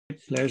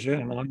Pleasure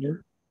and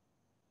honor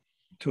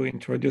to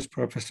introduce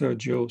Professor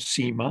Joe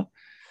Cima.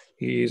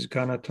 He's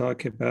gonna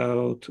talk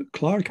about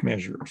Clark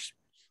measures.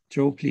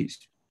 Joe, please.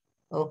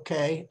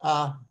 Okay,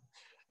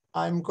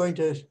 I'm going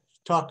to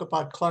talk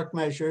about Clark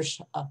measures.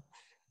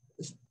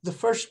 The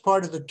first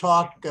part of the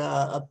talk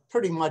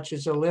pretty much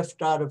is a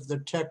lift out of the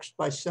text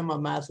by Cima,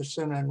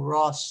 Matheson, and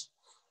Ross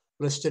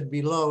listed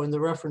below in the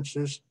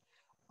references.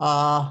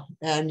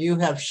 And you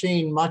have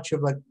seen much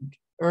of it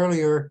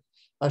earlier,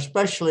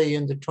 especially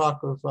in the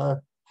talk of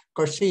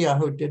Garcia,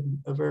 who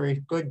did a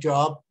very good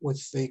job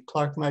with the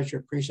Clark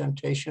measure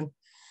presentation.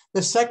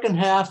 The second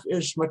half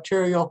is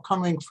material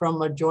coming from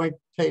a joint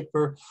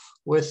paper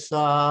with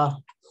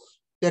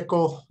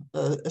Bickel,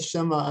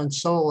 Cima, and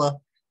Sola.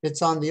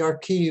 It's on the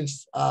archive,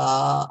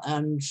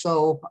 and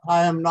so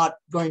I am not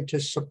going to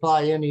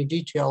supply any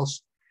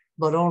details,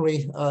 but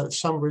only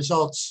some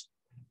results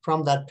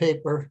from that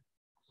paper.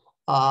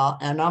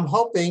 And I'm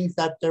hoping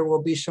that there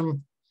will be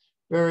some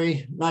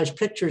very nice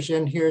pictures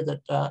in here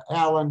that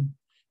Alan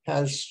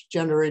has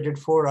generated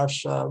for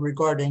us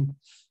regarding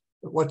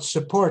what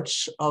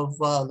supports of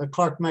the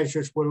Clark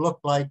measures will look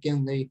like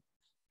in the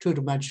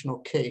two-dimensional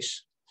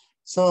case.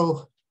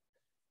 So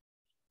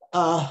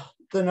the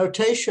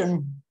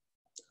notation,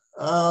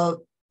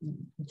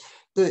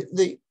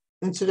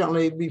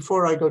 incidentally,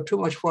 before I go too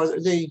much farther,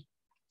 the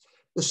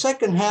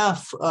second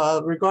half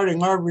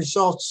regarding our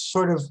results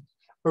sort of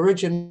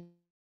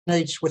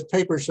originates with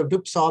papers of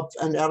Dubtsov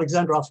and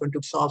Alexandrov and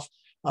Dubtsov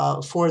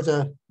for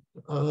the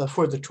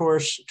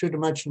torus,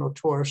 two-dimensional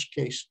torus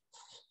case.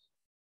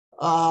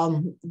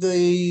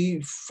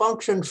 The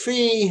function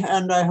phi,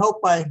 and I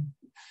hope I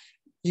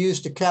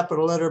used a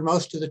capital letter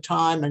most of the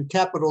time, and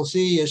capital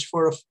Z is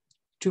for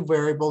two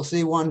variables,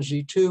 Z1,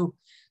 Z2.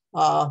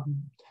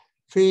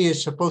 Phi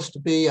is supposed to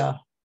be an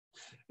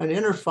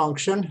inner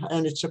function,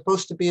 and it's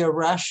supposed to be a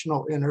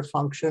rational inner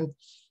function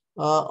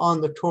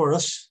on the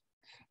torus.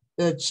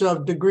 It's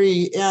of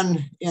degree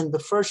n in the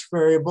first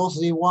variable,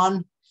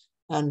 Z1,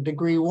 and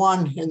degree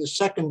 1 in the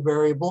second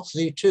variable,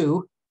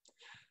 Z2.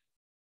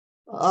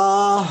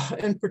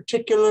 In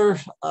particular,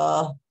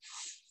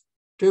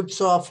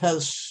 Dubtsov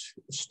has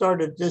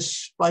started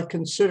this by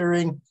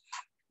considering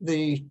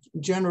the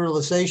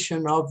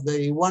generalization of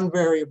the one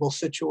variable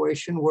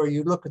situation where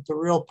you look at the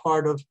real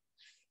part of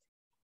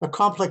a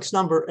complex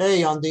number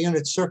A on the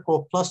unit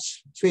circle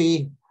plus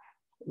phi,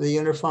 the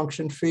inner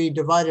function phi,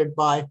 divided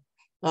by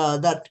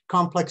that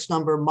complex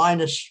number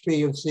minus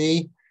phi of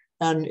z,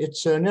 and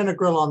it's an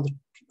integral on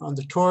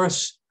the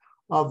torus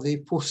of the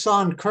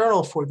Poisson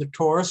kernel for the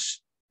torus,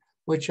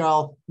 which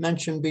I'll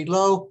mention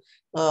below,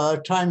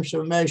 times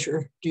a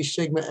measure d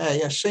sigma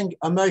a,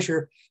 a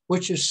measure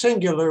which is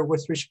singular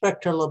with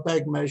respect to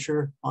Lebesgue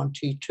measure on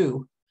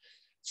T2.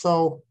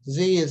 So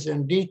Z is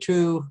in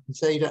D2,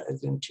 zeta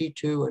is in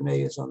T2, and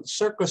A is on the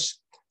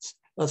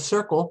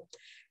circle.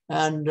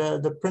 And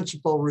the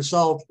principal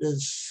result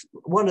is,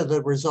 one of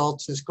the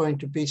results is going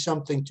to be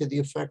something to the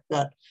effect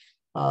that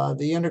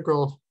the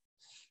integral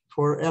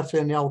for f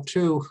in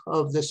L2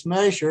 of this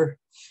measure,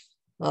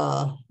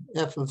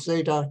 f of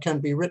zeta, can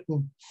be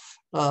written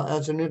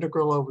as an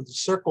integral over the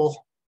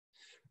circle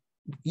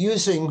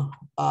using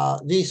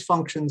these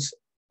functions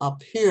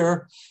up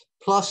here,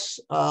 plus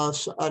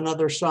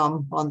another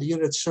sum on the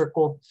unit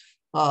circle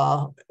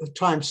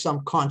times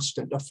some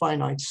constant, a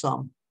finite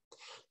sum.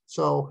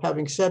 So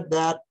having said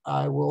that,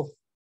 I will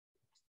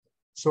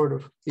sort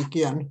of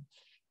begin.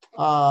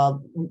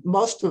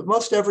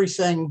 Most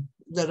everything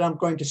that I'm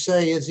going to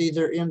say is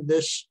either in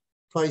this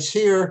place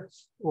here,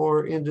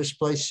 or in this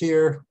place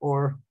here,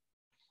 or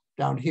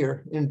down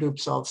here in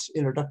Dubtsov's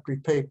introductory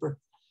paper.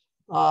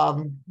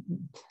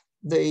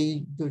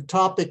 The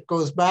topic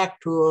goes back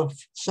to a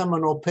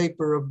seminal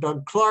paper of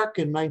Doug Clark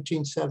in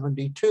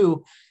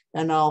 1972,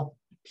 and I'll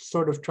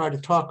sort of try to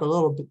talk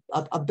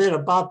a bit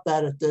about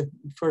that at the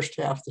first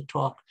half of the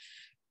talk.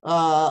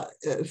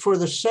 For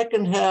the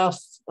second half,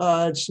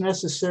 it's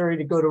necessary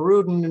to go to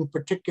Rudin, in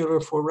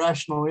particular for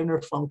rational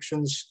inner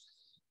functions,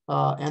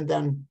 and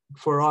then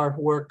for our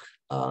work,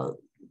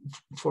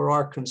 for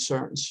our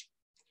concerns.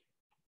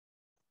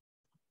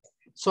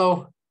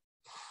 So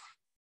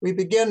we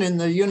begin in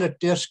the unit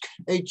disk.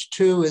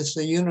 H2 is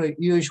the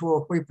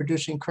usual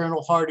reproducing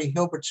kernel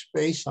Hardy-Hilbert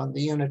space on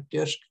the unit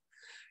disk.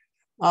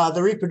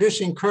 The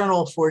reproducing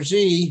kernel for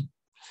Z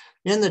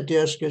in the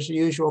disk is the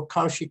usual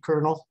Cauchy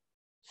kernel,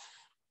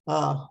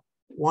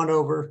 1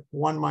 over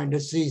 1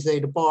 minus Z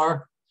zeta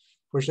bar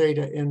for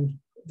zeta in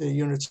the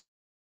unit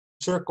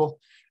circle.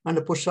 And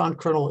the Poisson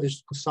kernel is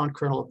the Poisson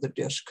kernel of the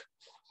disk.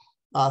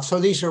 So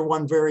these are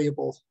one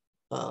variable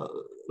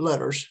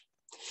letters.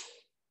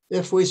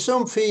 If we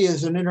assume phi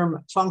is an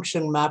inner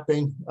function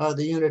mapping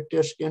the unit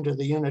disk into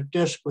the unit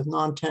disk with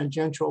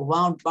non-tangential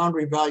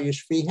boundary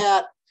values phi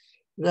hat,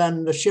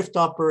 then the shift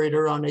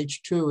operator on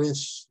H2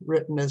 is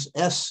written as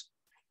S.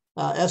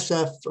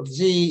 SF of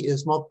Z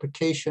is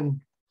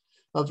multiplication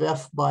of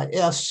F by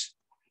S.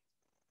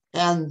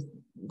 And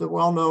the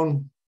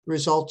well-known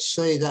results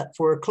say that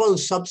for a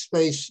closed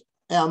subspace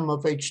M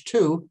of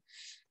H2,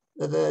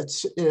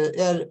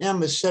 that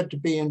M is said to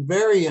be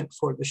invariant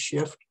for the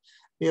shift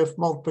if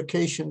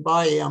multiplication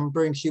by M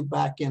brings you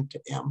back into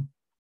M.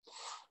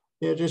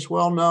 It is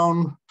well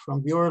known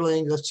from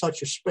Bjorling that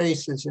such a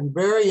space is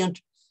invariant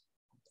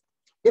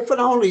if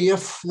and only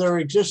if there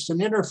exists an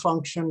inner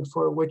function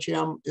for which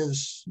M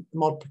is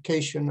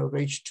multiplication of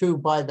H2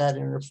 by that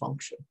inner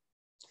function.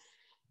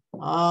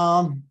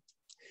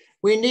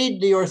 We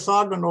need the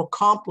orthogonal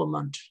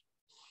complement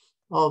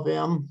of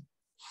M.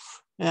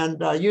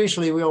 And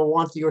usually we'll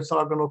want the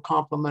orthogonal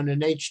complement in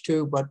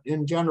H2, but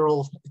in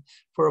general,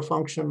 for a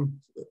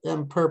function,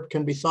 M perp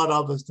can be thought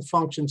of as the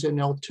functions in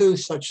L2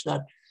 such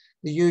that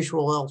the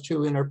usual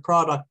L2 inner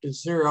product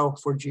is 0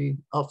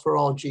 for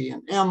all G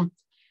and M.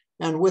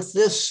 And with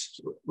this,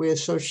 we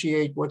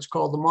associate what's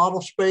called the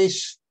model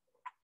space,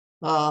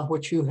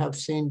 which you have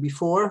seen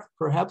before,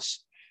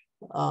 perhaps,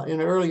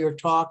 in earlier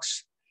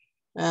talks.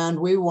 And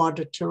we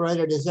wanted to write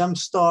it as M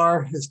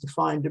star is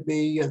defined to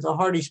be the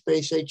Hardy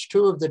space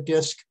H2 of the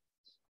disk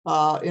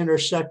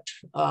intersect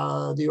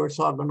the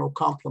orthogonal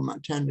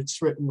complement. And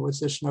it's written with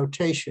this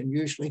notation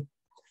usually.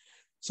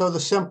 So the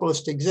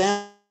simplest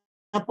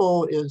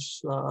example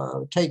is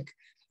take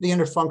the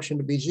inner function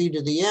to be z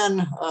to the n,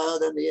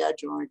 then the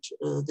adjoint,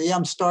 the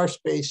M star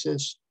space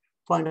is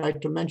finite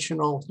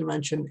dimensional,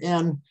 dimension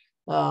n,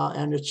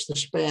 and it's the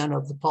span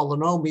of the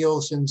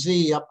polynomials in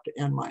z up to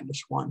n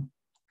minus 1.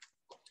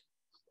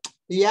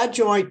 The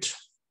adjoint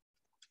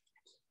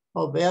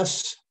of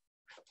S,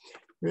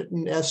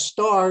 written S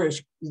star,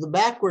 is the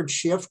backward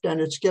shift,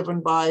 and it's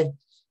given by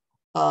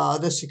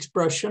this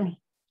expression,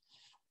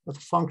 the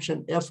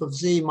function f of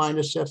z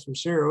minus f of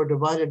 0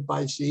 divided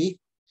by z.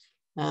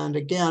 And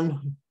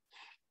again,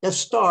 S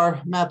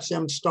star maps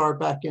M star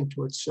back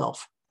into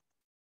itself.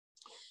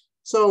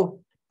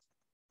 So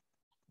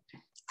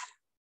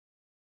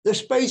the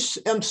space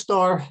M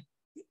star,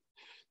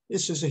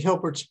 this is a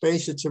Hilbert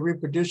space. It's a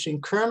reproducing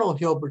kernel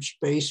Hilbert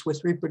space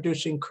with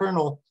reproducing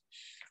kernel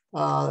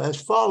as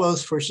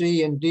follows. For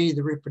Z and D,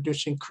 the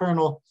reproducing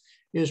kernel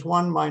is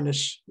 1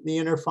 minus the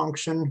inner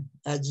function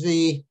at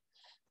Z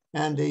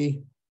and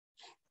the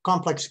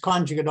complex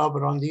conjugate of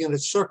it on the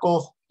unit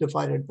circle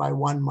divided by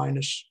 1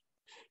 minus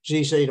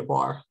Z zeta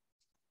bar.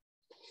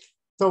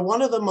 So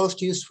one of the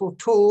most useful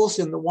tools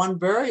in the one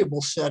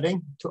variable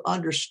setting to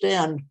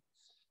understand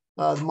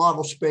the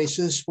model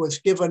spaces was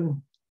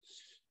given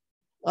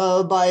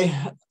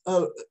by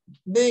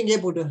being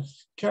able to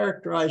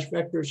characterize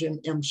vectors in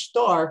M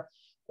star.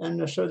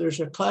 And so there's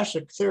a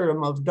classic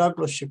theorem of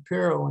Douglas,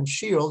 Shapiro, and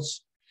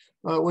Shields,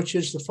 which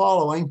is the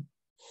following.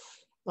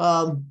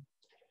 An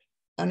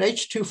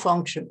H2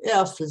 function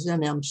f is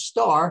in M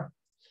star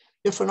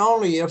if and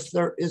only if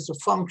there is a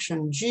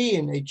function g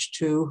in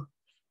H2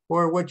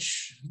 for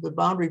which the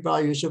boundary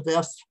values of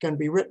f can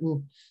be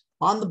written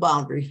on the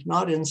boundary,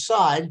 not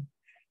inside,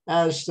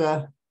 as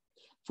the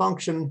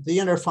function, the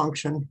inner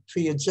function,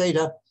 phi at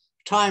zeta,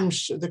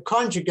 times the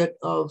conjugate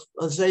of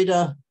a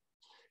zeta,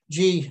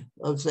 g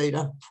of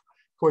zeta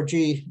for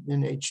g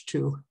in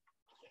H2.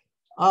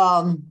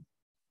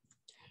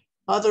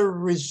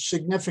 Other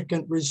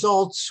significant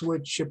results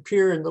which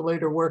appear in the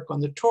later work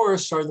on the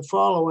torus are the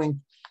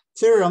following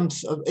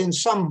theorems of, in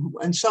some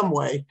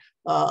way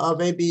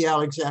of A.B.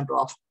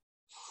 Alexandrov.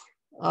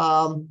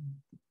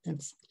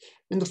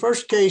 In the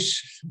first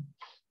case,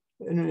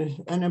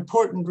 an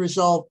important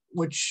result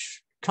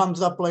which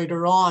comes up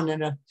later on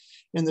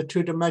in the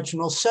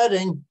two-dimensional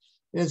setting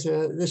is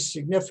this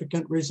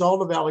significant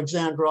result of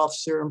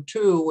Alexandrov's theorem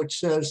 2, which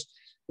says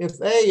if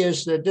A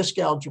is the disk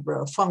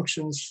algebra of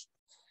functions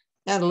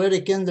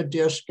analytic in the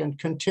disk and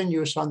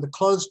continuous on the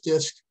closed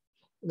disk,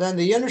 then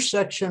the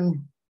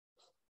intersection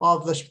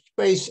of the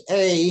space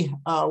A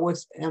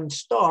with M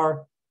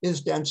star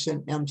is dense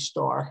in M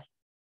star.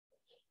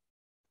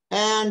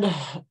 And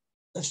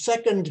a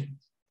second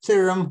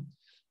theorem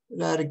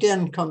that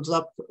again comes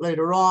up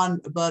later on,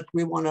 but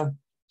we want to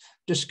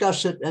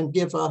discuss it and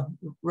give a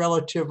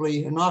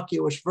relatively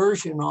innocuous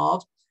version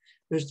of,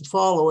 is the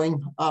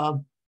following.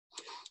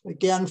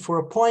 Again, for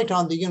a point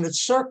on the unit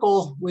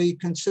circle, we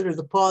consider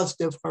the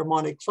positive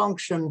harmonic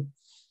function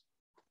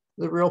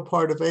the real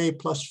part of A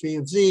plus phi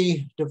of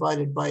Z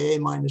divided by A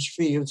minus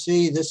phi of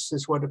Z. This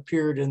is what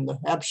appeared in the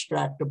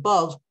abstract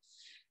above.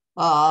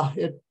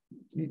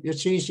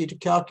 It's easy to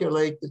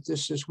calculate that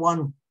this is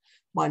 1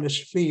 minus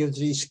phi of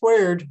Z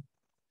squared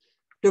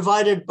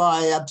divided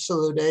by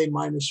absolute A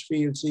minus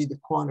phi of Z, the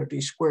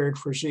quantity squared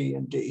for Z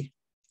and D.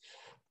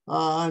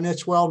 And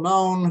it's well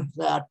known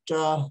that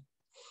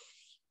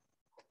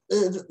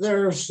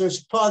there's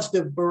this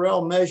positive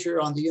Borel measure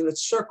on the unit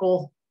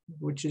circle,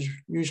 which is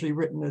usually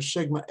written as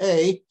sigma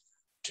A,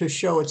 to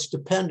show its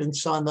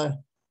dependence on the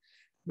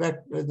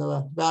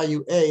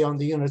value A on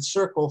the unit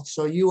circle.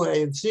 So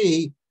UA of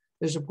Z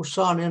is a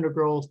Poisson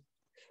integral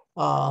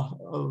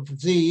of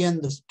Z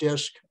in this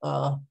disk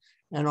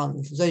and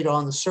on zeta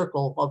on the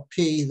circle of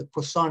P, the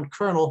Poisson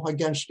kernel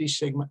against D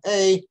sigma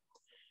A.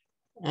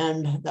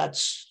 And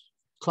that's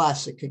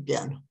classic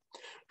again.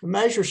 The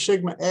measure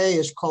sigma A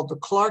is called the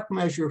Clark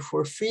measure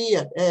for phi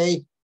at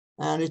A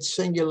and it's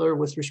singular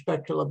with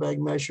respect to Lebesgue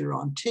measure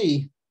on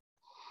T.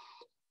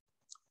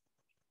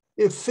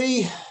 If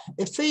phi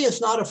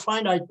is not a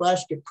finite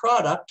basket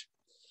product,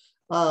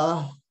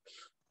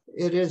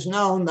 it is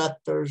known that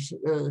there's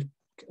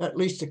at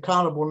least a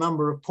countable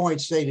number of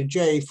points zeta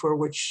j for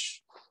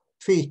which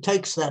phi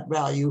takes that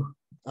value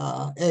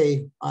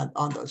a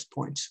on those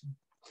points.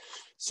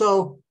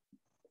 So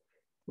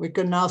we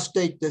can now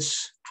state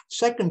this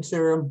second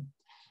theorem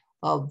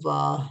of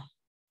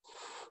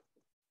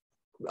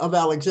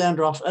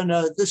Alexandrov, and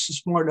this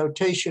is more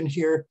notation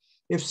here.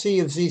 If C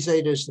of Z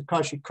zeta is the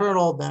Cauchy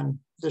kernel, then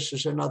this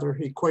is another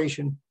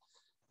equation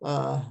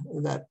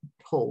that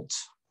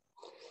holds.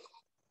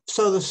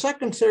 So the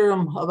second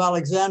theorem of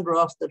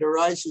Alexandrov that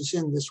arises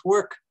in this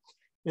work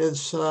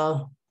is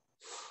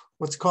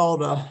what's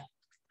called a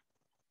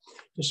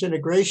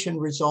disintegration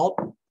result.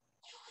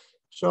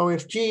 So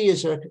if G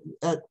is and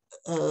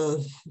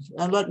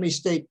let me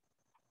state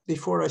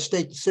before I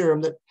state the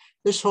theorem that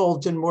this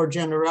holds in more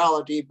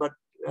generality, but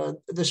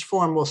this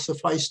form will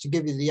suffice to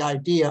give you the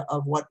idea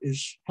of what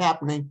is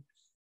happening.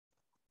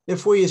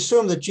 If we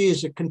assume that G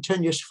is a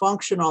continuous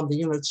function on the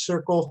unit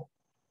circle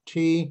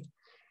T,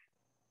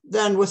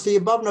 then with the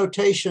above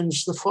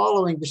notations, the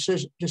following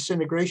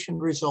disintegration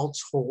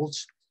results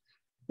holds.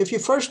 If you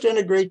first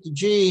integrate the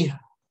G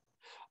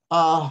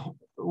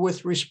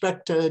with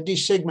respect to d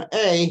sigma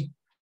A,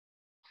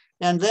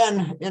 and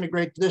then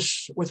integrate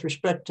this with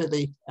respect to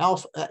the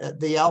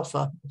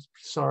alpha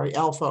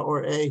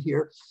or A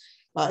here,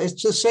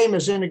 it's the same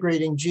as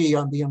integrating G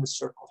on the unit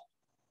circle.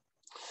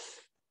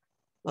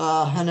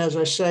 And as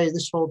I say,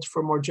 this holds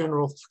for more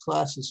general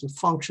classes of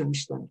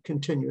functions than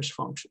continuous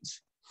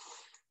functions.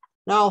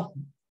 Now,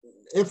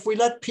 if we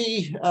let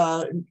P,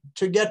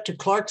 to get to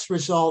Clark's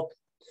result,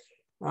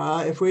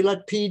 if we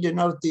let P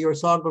denote the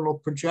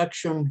orthogonal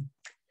projection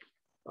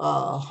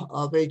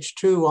of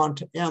H2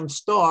 onto M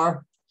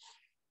star,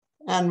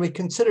 and we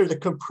consider the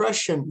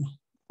compression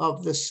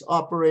of this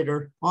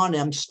operator on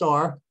M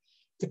star,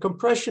 the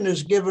compression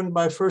is given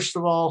by, first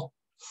of all,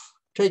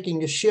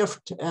 taking a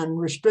shift and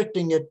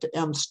restricting it to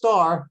M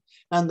star,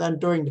 and then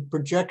doing the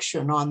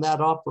projection on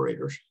that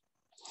operator.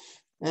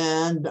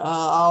 And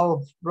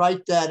I'll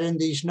write that in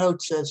these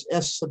notes as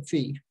S sub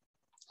phi.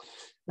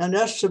 And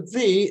S sub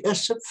phi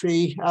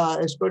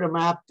is going to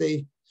map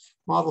the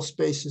model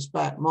space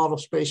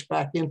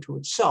back into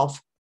itself.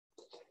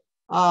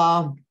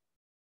 And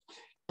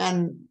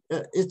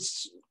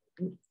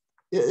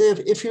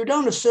if you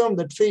don't assume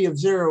that phi of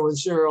 0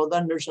 is 0,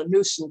 then there's a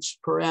nuisance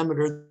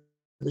parameter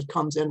that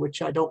comes in,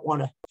 which I don't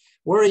want to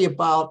worry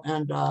about.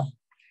 And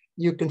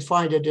you can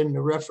find it in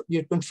the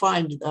you can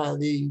find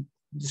the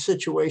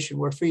situation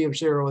where phi of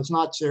 0 is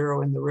not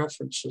 0 in the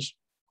references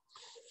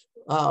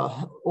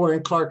or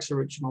in Clark's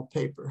original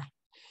paper.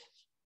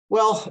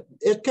 Well,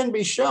 it can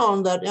be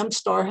shown that M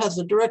star has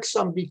a direct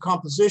sum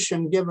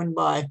decomposition given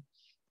by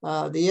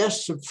the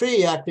S sub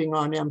phi acting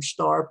on M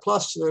star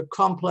plus the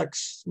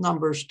complex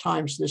numbers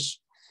times this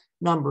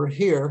number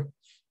here,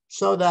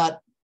 so that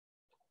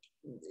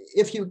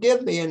if you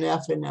give me an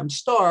F in M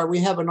star, we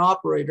have an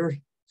operator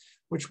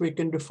which we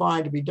can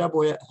define to be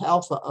W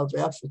alpha of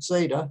F at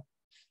zeta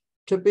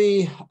to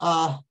be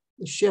the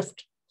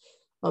shift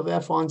of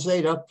F on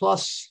zeta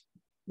plus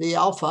the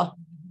alpha,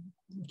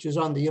 which is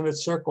on the unit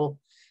circle,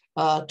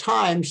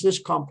 times this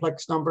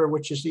complex number,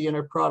 which is the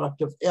inner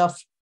product of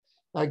F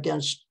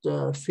against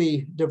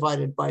phi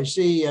divided by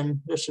Z,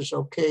 and this is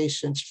okay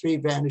since phi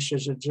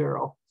vanishes at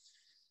 0.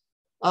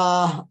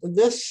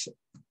 This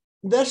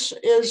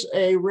is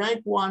a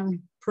rank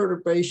 1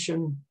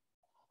 perturbation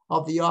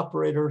of the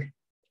operator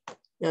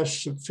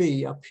S sub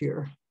phi up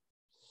here.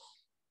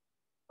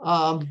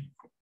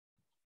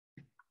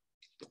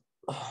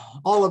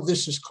 All of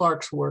this is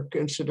Clark's work,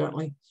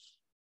 incidentally.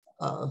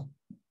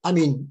 I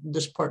mean,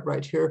 this part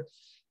right here.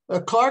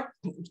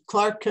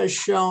 Clark has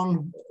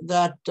shown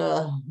that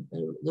a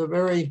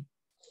very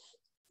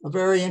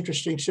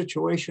interesting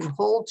situation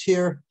holds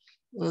here,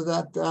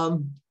 that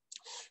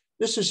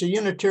this is a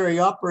unitary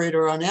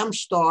operator on M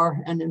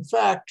star, and in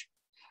fact,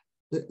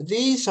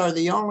 these are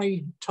the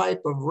only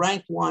type of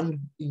rank 1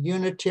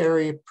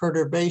 unitary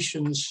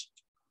perturbations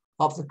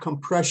of the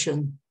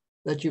compression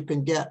that you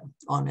can get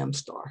on M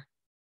star.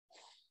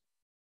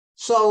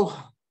 So,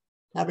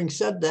 having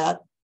said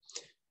that,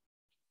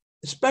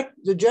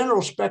 the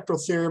general spectral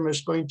theorem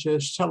is going to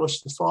tell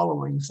us the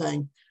following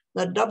thing,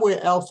 that W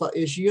alpha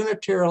is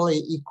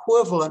unitarily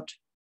equivalent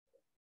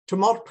to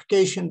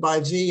multiplication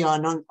by Z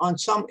on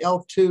some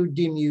L2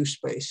 d mu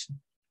space.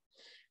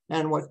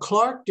 And what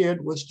Clark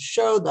did was to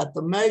show that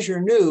the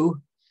measure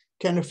nu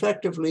can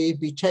effectively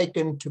be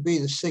taken to be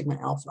the sigma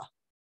alpha.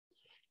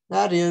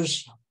 That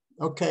is,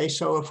 okay,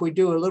 so if we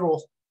do a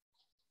little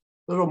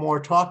more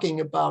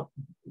talking about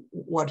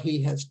what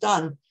he has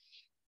done,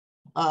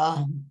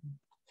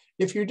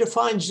 if you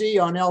define Z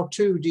on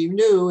L2 d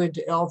nu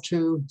into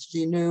L2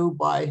 d nu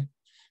by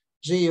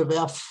Z of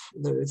F,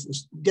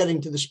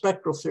 getting to the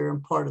spectral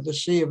theorem part of the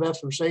C of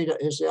F of zeta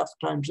is F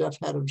times F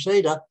hat of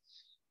zeta,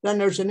 then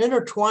there's an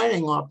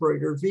intertwining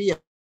operator V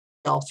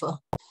alpha,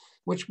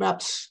 which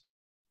maps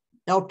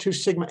L2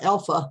 sigma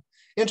alpha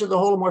into the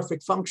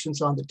holomorphic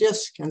functions on the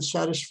disk and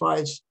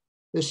satisfies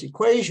this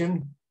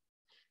equation,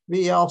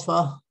 V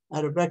alpha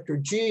at a vector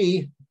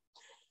G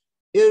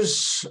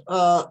is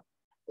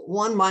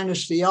 1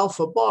 minus the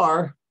alpha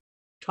bar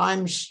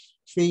times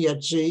phi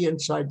at Z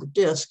inside the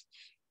disk,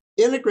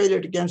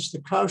 integrated against the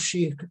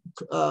Cauchy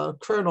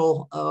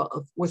kernel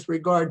with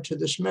regard to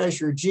this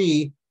measure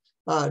G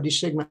d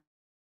sigma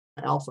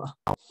alpha.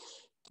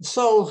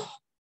 So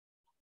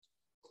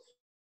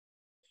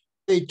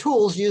the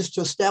tools used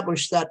to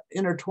establish that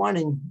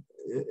intertwining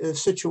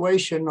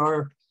situation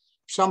are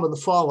some of the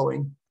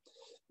following.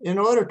 In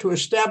order to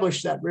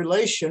establish that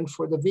relation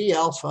for the V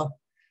alpha,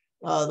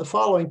 the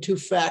following two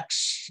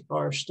facts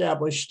are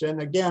established.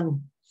 And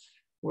again,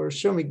 we're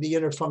assuming the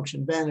inner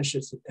function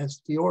vanishes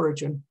as the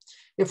origin.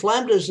 If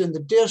lambda is in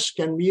the disk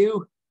and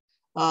mu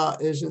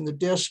is in the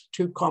disk,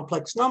 two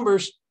complex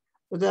numbers,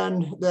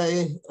 then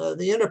the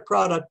inner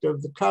product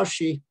of the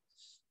Cauchy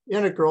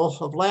integral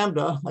of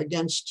lambda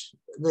against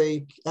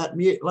the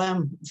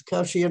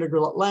Cauchy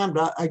integral at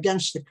lambda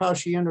against the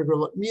Cauchy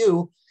integral at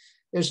mu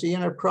is the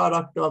inner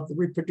product of the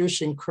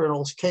reproducing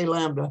kernels k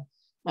lambda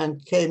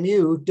and k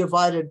mu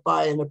divided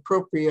by an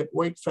appropriate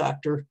weight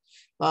factor.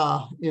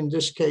 In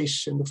this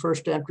case, in the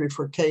first entry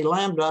for k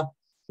lambda,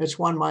 it's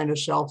 1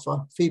 minus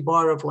alpha phi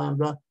bar of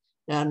lambda.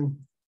 And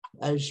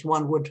as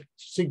one would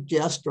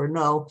suggest or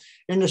know,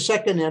 in the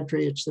second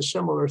entry, it's the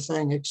similar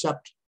thing,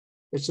 except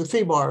it's the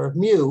phi bar of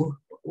mu,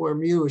 where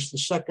mu is the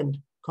second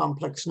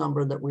complex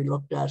number that we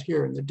looked at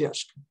here in the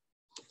disk.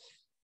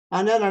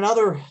 And then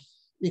another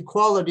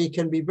equality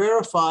can be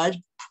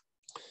verified.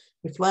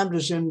 If lambda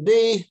is in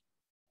D,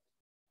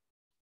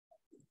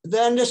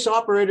 then this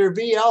operator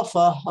V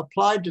alpha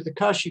applied to the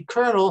Cauchy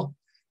kernel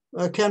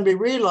can be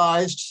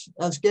realized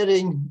as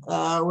getting,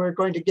 we're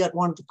going to get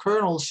one of the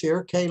kernels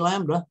here, k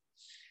lambda,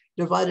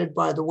 divided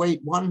by the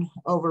weight 1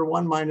 over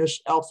 1 minus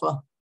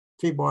alpha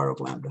phi bar of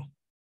lambda.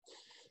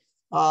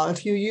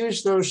 If you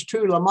use those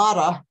two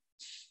lemata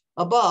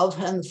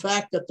above and the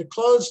fact that the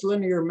closed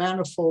linear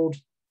manifold,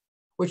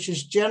 which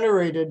is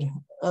generated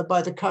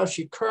by the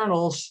Cauchy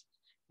kernels,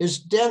 is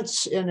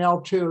dense in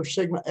L2 of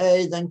sigma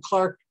A, then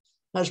Clark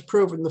has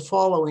proven the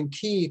following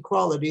key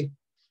equality,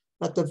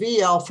 that the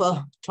V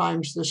alpha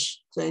times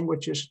this thing,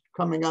 which is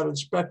coming out of the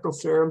spectral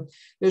theorem,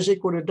 is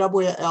equal to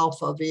W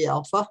alpha V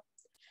alpha.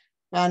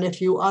 And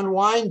if you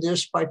unwind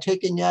this by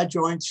taking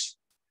adjoints,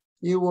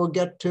 you will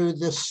get to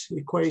this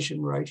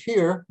equation right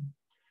here,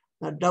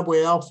 that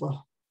W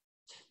alpha.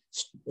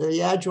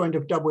 The adjoint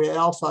of W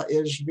alpha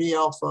is V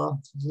alpha,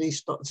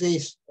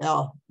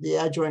 the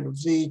adjoint of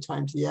Z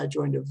times the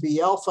adjoint of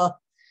V alpha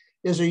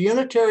is a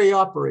unitary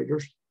operator.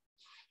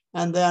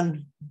 And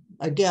then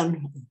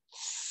again,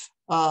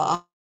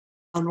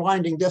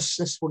 unwinding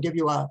this will give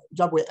you a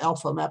W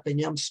alpha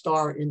mapping M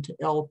star into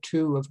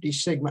L2 of D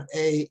sigma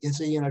A is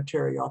a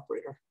unitary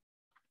operator.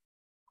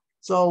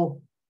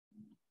 So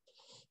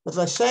as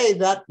I say,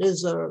 that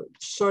is a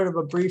sort of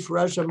a brief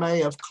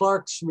resume of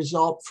Clark's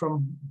result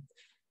from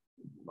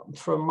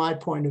my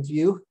point of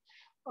view.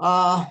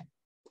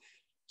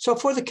 So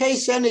for the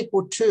case n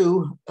equal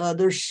 2,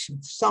 there's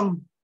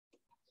some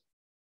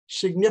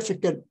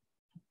significant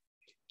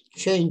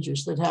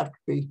changes that have to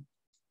be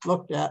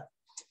looked at.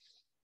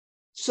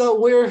 So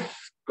we're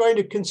going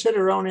to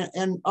consider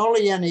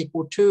only n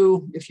equal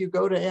 2. If you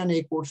go to n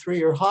equal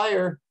 3 or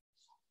higher,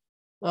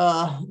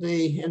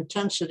 the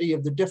intensity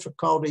of the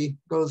difficulty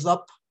goes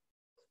up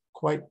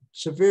quite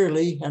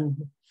severely, and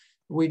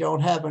we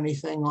don't have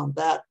anything on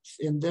that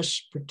in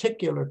this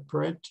particular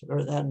print.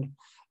 Or then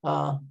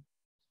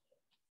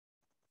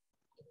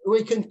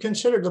we can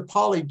consider the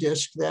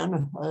polydisk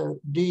then,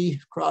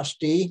 D cross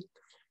D,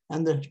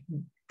 and the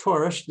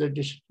torus, the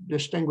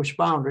distinguished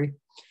boundary.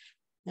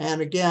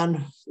 And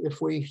again, if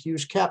we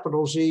use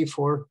capital Z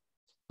for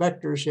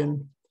vectors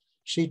in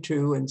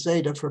C2 and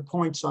zeta for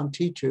points on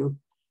T2,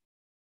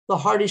 the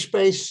Hardy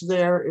space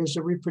there is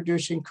a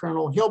reproducing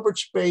kernel Hilbert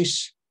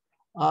space.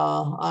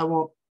 I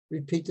won't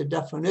repeat the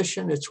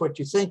definition. It's what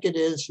you think it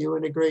is. You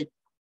integrate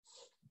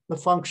the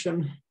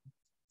function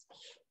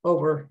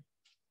over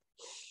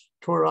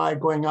tori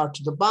going out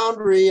to the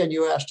boundary, and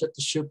you ask that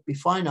the sup be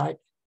finite.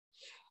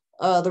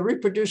 The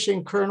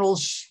reproducing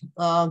kernels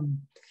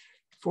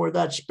for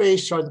that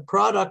space are the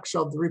products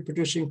of the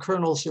reproducing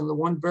kernels in the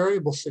one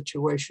variable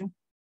situation.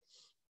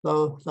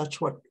 So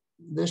that's what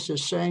this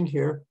is saying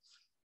here.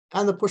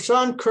 And the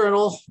Poisson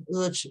kernel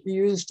that's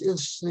used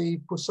is the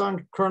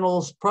Poisson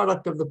kernels,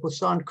 product of the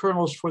Poisson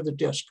kernels for the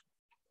disk.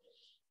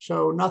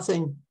 So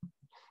nothing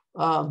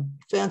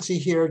fancy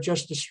here,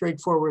 just a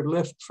straightforward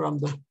lift from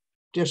the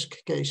disk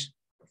case.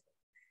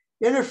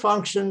 Inner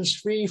functions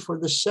phi for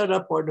the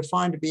setup are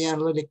defined to be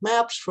analytic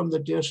maps from the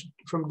disk,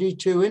 from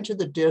D2 into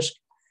the disk,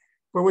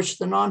 for which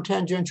the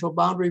non-tangential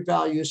boundary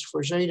values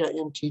for zeta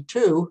in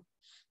T2.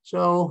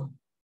 So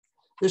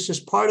this is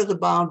part of the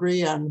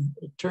boundary, and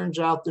it turns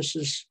out this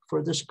is,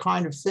 for this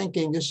kind of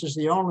thinking, this is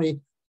the only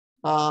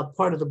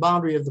part of the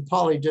boundary of the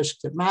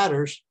polydisk that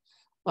matters.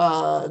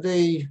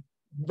 The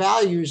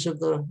values of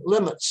the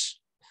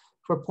limits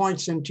for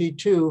points in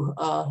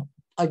T2,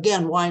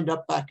 again, wind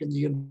up back in the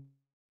unit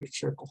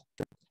circle.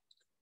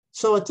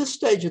 So at this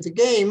stage of the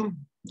game,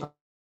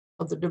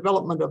 of the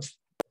development of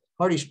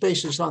Hardy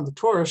spaces on the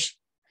torus,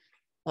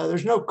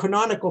 there's no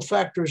canonical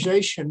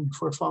factorization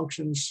for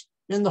functions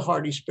in the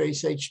Hardy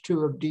space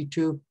H2 of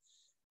D2.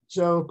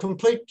 So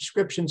complete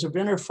descriptions of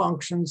inner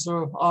functions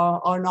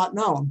are not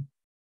known.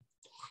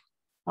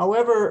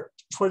 However,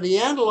 for the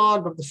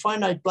analog of the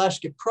finite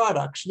Blaschke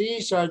products,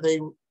 these are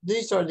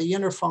the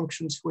inner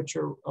functions which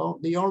are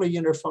the only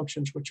inner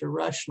functions which are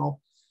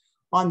rational.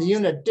 On the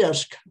unit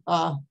disk,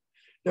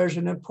 there's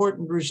an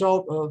important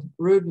result of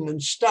Rudin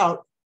and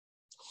Stout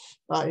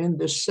in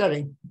this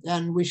setting,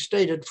 and we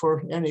stated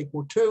for n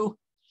equal 2.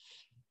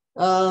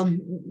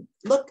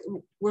 Look,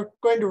 we're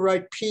going to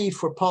write P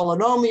for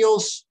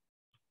polynomials.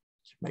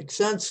 Makes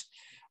sense.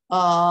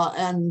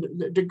 And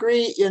the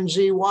degree in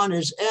Z1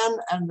 is n,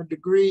 and the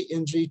degree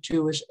in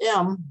Z2 is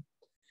m.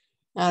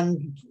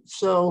 And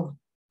so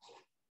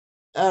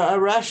a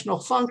rational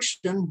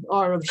function,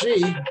 R of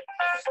Z,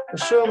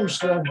 assumes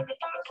the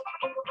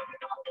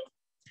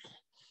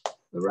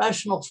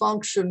rational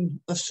function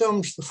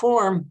assumes the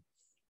form,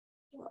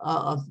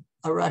 a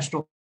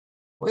rational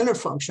inner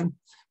function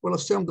will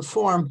assume the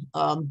form,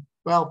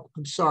 well,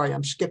 I'm sorry,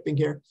 I'm skipping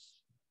here.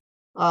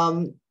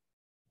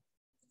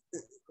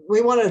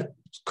 We want to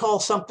call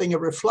something a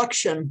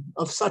reflection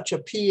of such a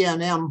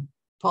PNM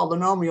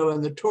polynomial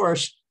in the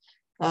torus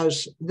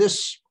as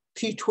this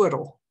P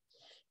twiddle.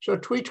 So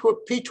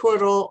P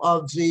twiddle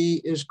of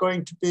Z is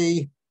going to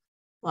be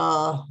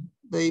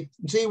the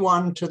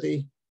Z1 to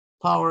the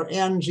power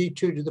n, Z2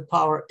 to the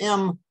power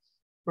m,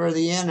 where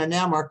the n and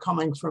m are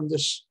coming from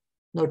this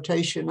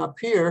notation up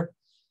here,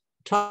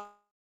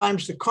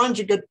 times the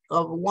conjugate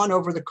of 1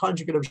 over the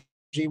conjugate of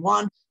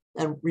Z1,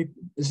 and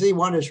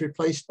Z1 is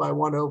replaced by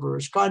 1 over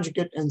its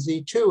conjugate, and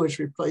Z2 is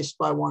replaced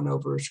by 1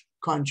 over its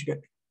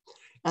conjugate.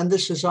 And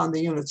this is on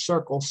the unit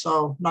circle,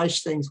 so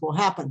nice things will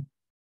happen.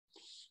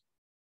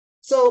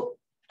 So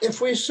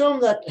if we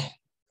assume that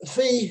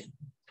phi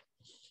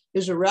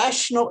is a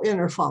rational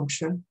inner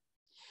function,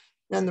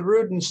 then the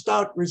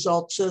Rudin-Stout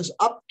result says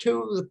up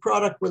to the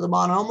product with a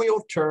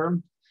monomial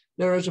term,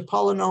 there is a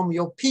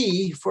polynomial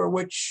P for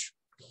which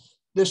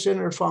this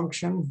inner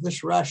function,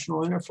 this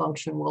rational inner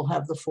function, will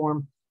have the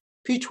form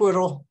P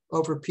twiddle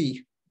over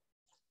P.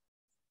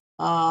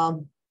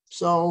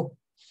 So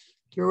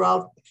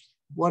throughout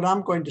what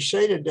I'm going to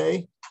say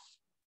today,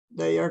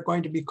 they are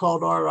going to be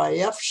called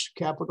RIFs,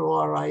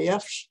 capital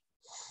RIFs.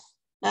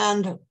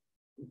 And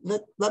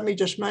let me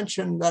just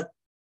mention that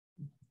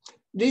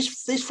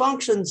these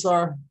functions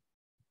are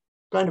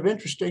kind of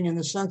interesting in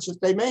the sense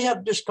that they may have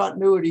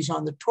discontinuities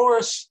on the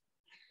torus,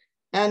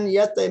 and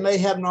yet they may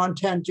have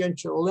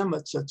non-tangential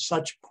limits at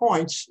such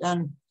points.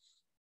 And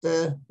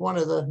one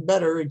of the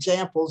better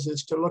examples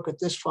is to look at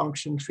this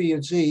function, phi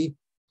of z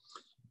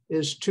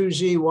is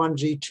 2z1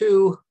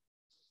 z2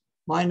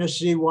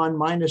 minus z1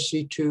 minus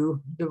z2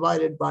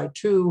 divided by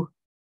 2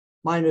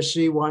 minus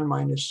z1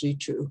 minus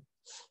z2.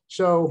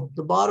 So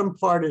the bottom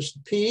part is the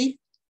p,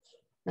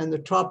 and the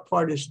top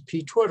part is the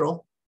p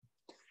twiddle.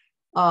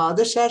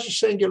 This has a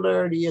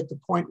singularity at the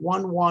point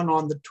 1, 1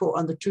 on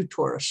the 2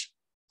 torus.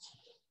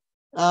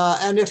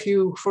 And if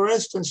you, for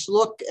instance,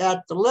 look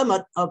at the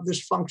limit of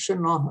this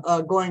function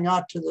going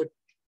out to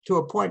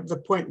a point, the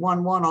point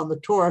 1, 1 on the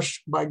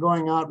torus by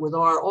going out with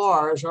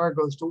r, as r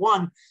goes to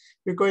 1,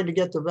 you're going to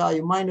get the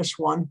value minus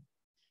 1.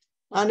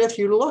 And if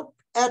you look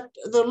at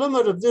the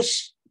limit of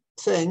this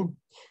thing,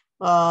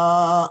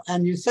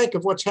 and you think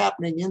of what's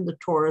happening in the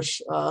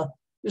torus,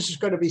 this is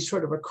going to be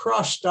sort of a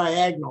cross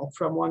diagonal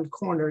from one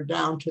corner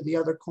down to the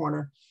other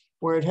corner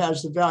where it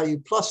has the value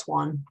plus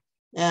 1.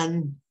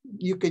 And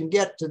you can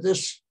get to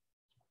this,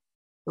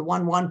 the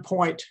 1, 1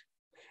 point,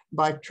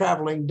 by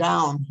traveling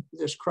down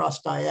this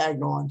cross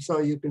diagonal. And so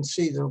you can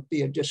see there'll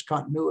be a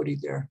discontinuity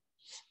there.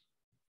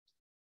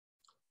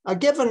 A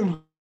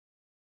given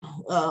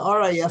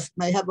RIF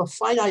may have a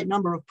finite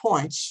number of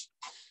points,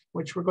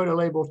 which we're going to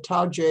label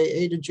tau j,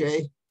 a to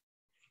j.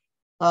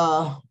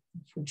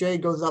 J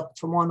goes up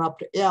from 1 up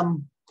to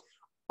m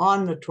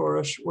on the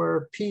torus,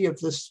 where p of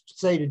this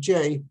theta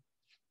j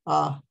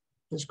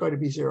is going to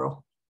be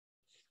 0.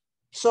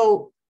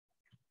 So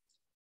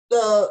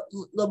the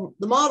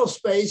model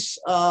space,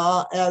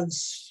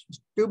 as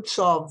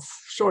Dubtsov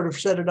sort of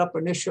set it up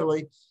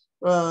initially,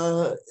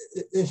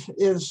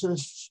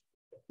 is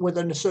with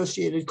an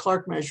associated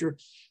Clark measure.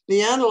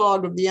 The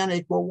analog of the n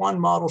equal 1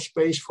 model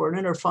space for an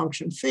inner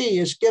function phi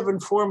is given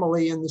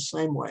formally in the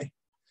same way,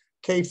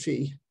 k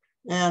phi.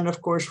 And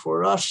of course,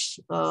 for us,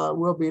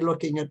 we'll be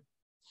looking at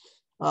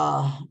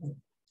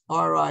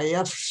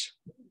RIFs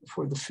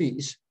for the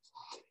phis.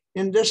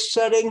 In this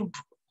setting,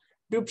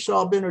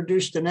 Dubtsov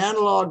introduced an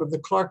analog of the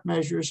Clark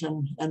measures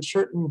and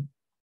certain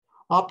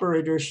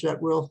operators that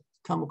we'll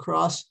come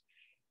across.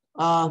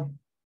 For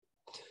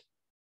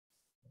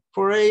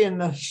A in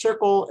the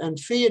circle and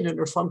phi in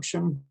inner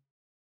function,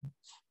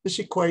 this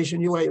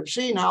equation UA of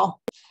Z now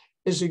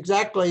is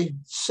exactly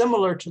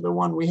similar to the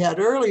one we had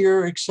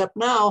earlier, except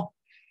now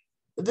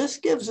this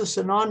gives us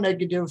a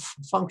non-negative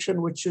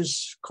function, which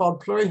is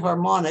called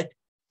pluriharmonic.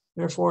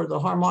 Therefore, the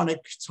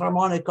it's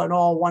harmonic on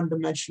all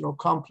one-dimensional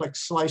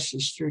complex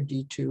slices through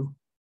D2.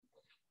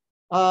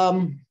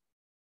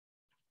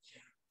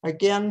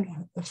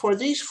 Again, for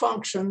these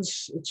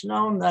functions, it's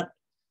known that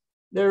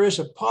there is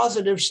a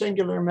positive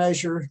singular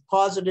measure,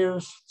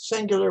 positive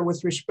singular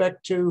with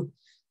respect to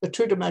the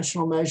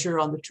two-dimensional measure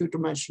on the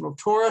two-dimensional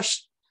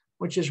torus,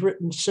 which is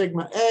written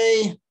sigma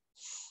A,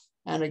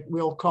 and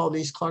we'll call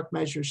these Clark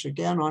measures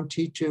again on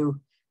T2,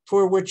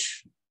 for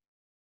which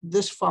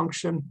this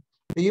function,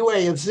 the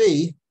UA of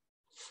Z,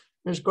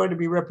 is going to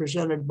be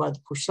represented by the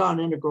Poisson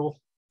integral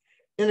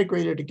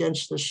integrated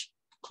against this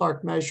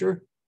Clark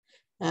measure,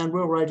 and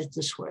we'll write it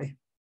this way.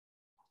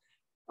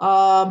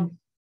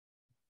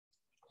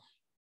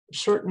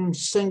 Certain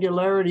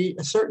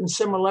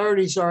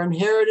similarities are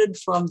inherited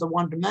from the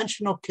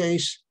one-dimensional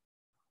case.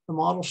 The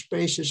model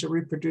space is a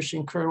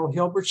reproducing kernel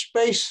Hilbert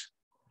space.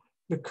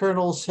 The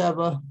kernels have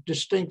a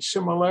distinct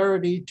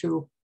similarity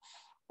to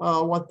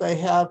what they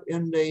have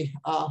in the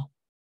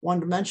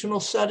one-dimensional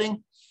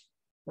setting.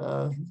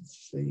 The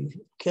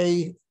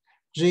K,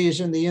 Z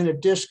is in the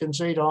unit disk and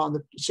zeta on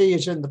the, C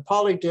is in the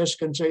poly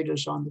disk and zeta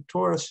is on the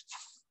torus.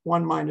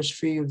 1 minus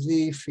phi of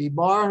Z, phi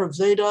bar of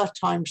zeta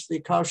times the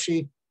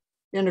Cauchy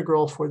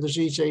integral for the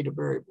Z zeta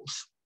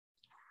variables.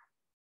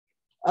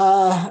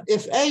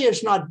 If A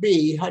is not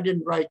B, I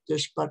didn't write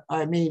this, but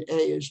I mean A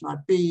is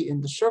not B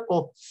in the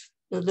circle,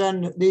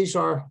 then these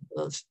are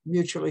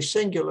mutually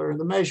singular and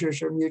the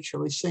measures are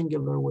mutually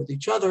singular with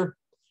each other.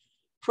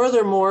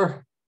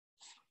 Furthermore,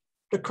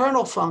 the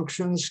kernel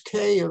functions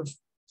K of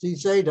Z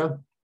zeta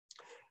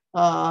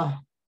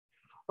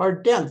are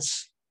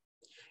dense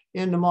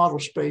in the model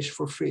space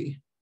for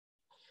phi.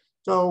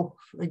 So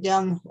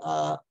again,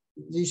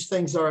 these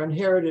things are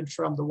inherited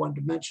from the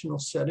one-dimensional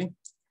setting.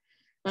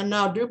 And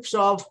now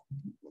Dubtsov,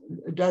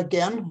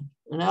 again,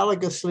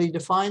 analogously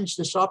defines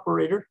this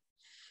operator,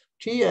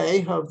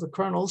 TA of the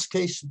kernel's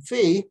case of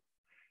phi,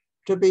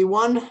 to be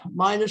 1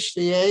 minus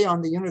the A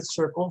on the unit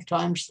circle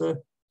times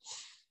the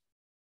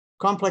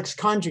complex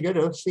conjugate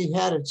of phi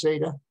hat at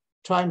zeta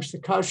times the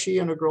Cauchy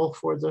integral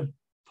for the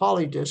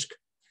poly disk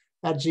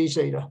at Z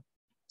zeta.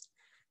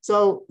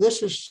 So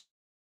this is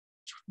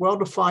well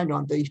defined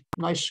on the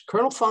nice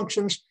kernel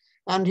functions,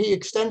 and he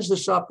extends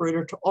this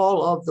operator to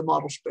all of the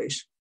model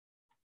space.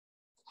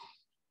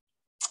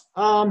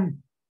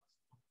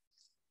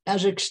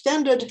 As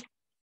extended,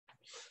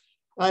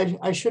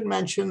 I should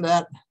mention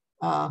that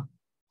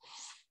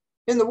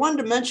in the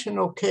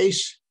one-dimensional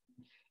case,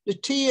 the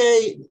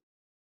TA,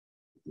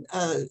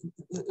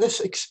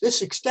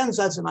 this extends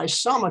as an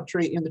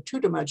isometry in the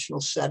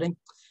two-dimensional setting,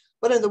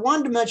 but in the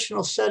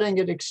one-dimensional setting,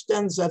 it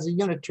extends as a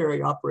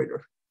unitary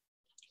operator.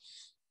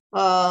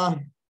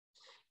 Then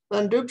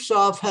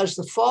Dubtsov has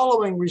the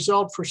following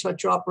result for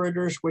such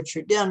operators, which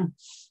again,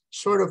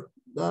 sort of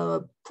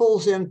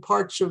pulls in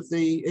parts of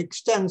the,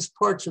 extends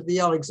parts of the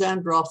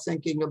Alexandrov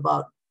thinking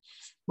about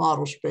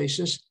model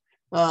spaces.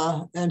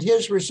 And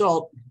his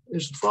result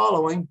is the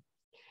following.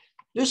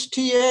 This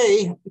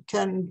TA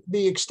can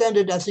be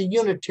extended as a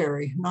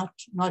unitary, not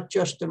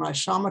just an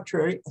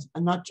isometry,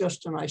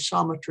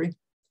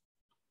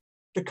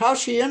 The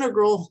Cauchy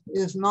integral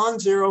is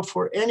non-zero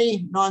for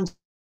any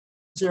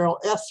non-zero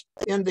F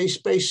in the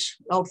space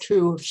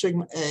L2 of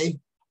sigma A.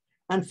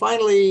 And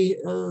finally,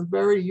 a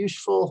very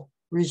useful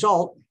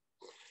result,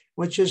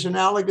 which is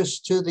analogous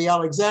to the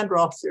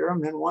Alexandrov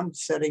theorem in one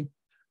setting.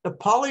 The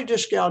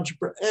polydisk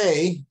algebra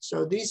A,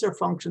 so these are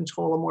functions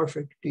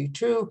holomorphic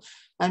D2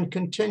 and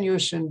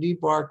continuous in D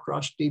bar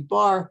cross D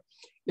bar,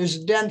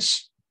 is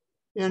dense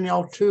in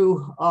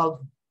L2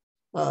 of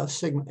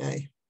sigma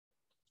A.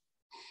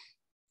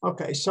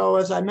 Okay, so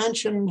as I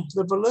mentioned,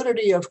 the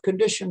validity of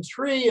condition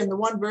 3 in the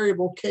one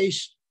variable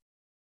case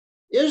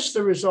is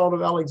the result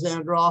of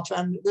Alexandrov,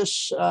 and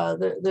this,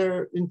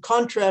 there, in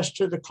contrast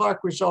to the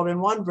Clark result in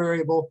one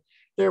variable,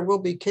 there will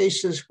be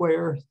cases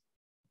where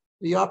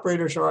the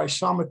operators are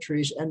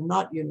isometries and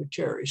not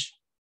unitaries.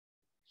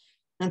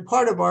 And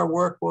part of our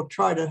work will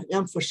try to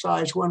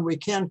emphasize when we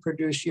can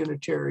produce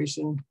unitaries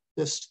in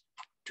this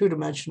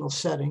two-dimensional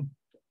setting.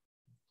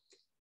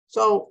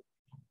 So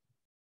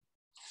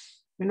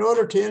in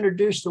order to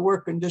introduce the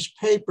work in this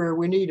paper,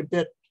 we need a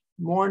bit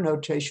more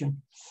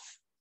notation.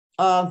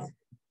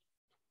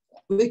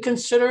 We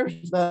consider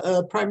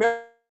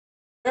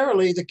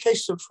primarily the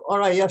case of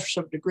RIFs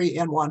of degree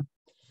n1.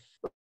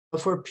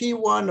 For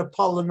P1, a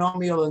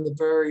polynomial in the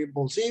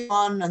variable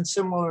Z1, and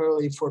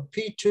similarly for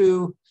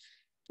P2,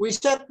 we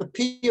set the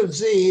P of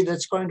Z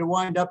that's going to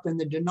wind up in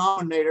the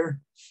denominator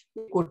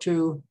equal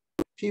to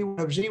P1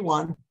 of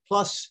Z1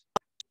 plus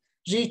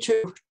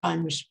Z2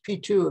 times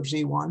P2 of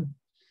Z1.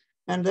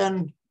 And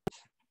then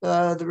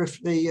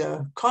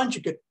the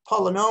conjugate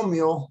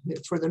polynomial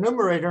for the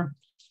numerator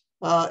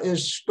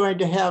is going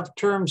to have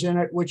terms in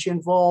it which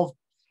involve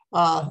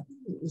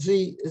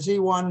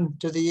Z1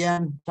 to the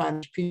n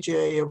times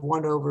Pj of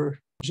 1 over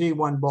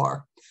Z1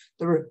 bar.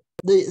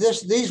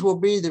 These will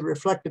be the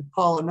reflected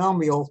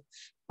polynomials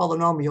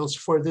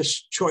for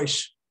this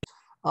choice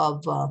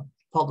of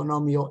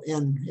polynomial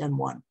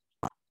n1.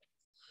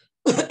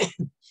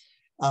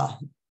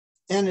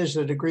 N is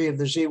the degree of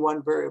the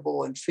z1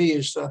 variable, and phi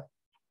is the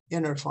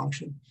inner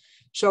function.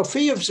 So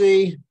phi of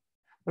z,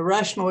 the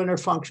rational inner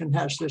function,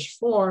 has this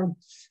form.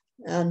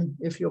 And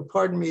if you'll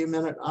pardon me a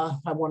minute,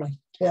 I want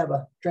to have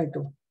a drink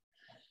of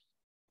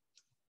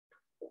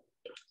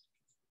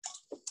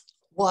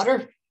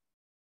water.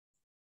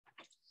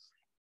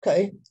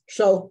 Okay,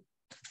 so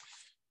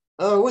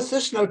with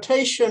this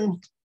notation,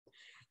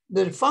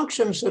 the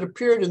functions that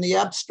appeared in the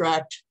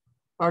abstract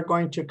are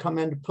going to come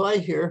into play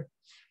here.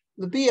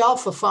 The B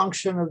alpha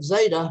function of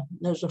zeta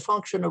is a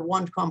function of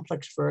one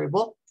complex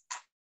variable.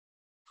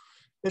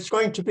 It's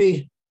going to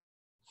be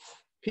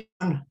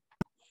P1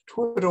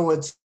 twiddle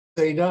with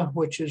zeta,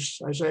 which is,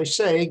 as I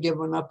say,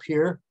 given up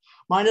here,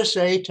 minus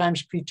A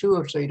times P2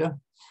 of zeta,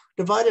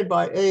 divided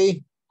by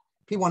A,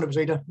 P1 of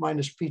zeta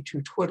minus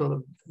P2 twiddle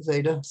of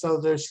zeta. So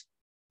there's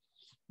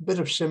a bit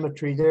of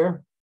symmetry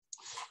there.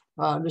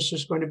 This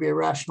is going to be a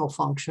rational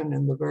function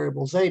in the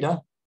variable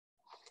zeta.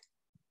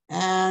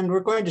 And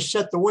we're going to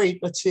set the weight.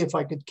 Let's see if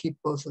I could keep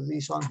both of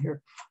these on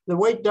here. The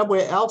weight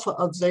W alpha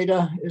of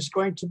zeta is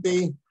going to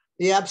be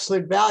the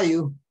absolute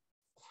value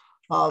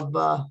of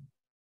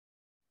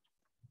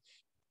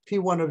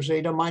P1 of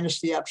zeta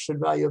minus the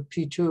absolute value of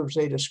P2 of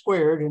zeta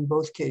squared in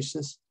both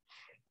cases,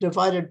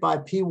 divided by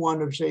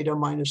P1 of zeta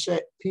minus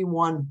A,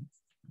 P1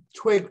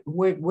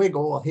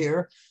 wiggle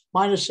here,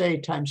 minus A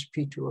times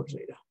P2 of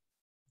zeta.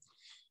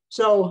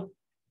 So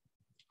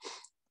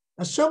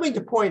assuming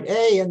the point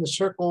A in the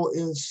circle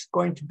is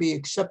going to be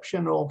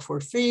exceptional for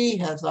phi,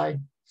 as I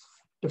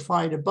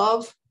defined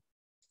above,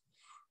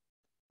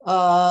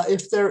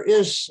 if there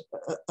is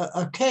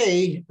a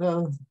K,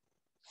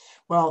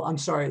 well, I'm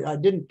sorry, I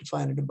didn't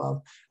define it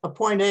above. A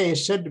point A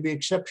is said to be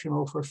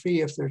exceptional for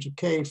phi if there's a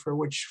K for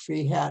which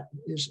phi hat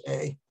is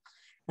A,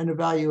 and the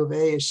value of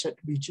A is said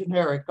to be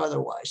generic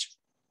otherwise.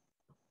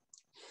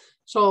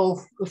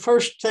 So the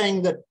first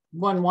thing that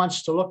one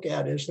wants to look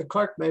at is the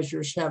Clark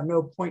measures have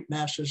no point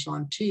masses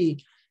on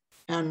T.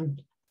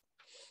 And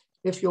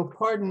if you'll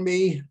pardon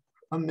me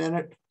a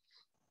minute,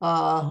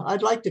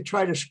 I'd like to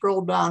try to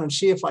scroll down and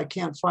see if I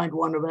can't find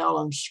one of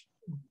Alan's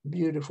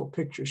beautiful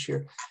pictures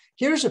here.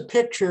 Here's a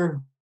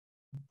picture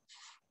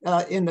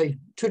in the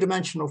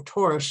two-dimensional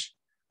torus.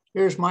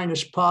 Here's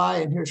minus pi,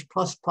 and here's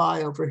plus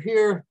pi over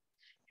here.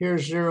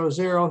 Here's 0,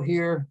 0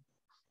 here.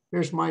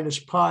 Here's minus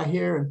pi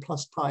here, and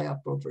plus pi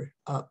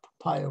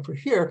pi over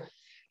here.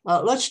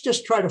 Let's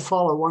just try to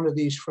follow one of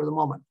these for the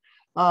moment.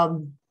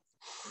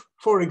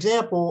 For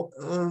example,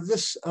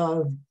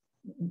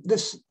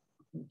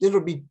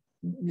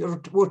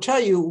 we'll tell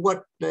you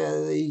what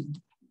the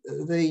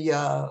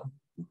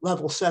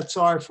level sets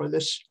are for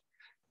this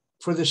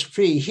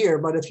phi here.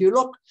 But if you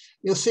look,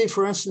 you'll see,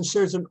 for instance,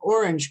 there's an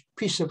orange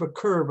piece of a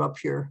curve up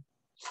here.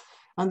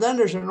 And then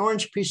there's an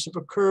orange piece of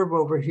a curve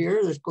over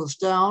here that goes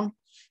down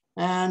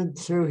and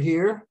through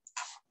here.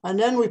 And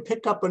then we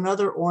pick up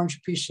another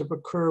orange piece of a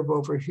curve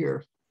over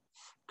here,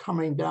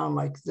 coming down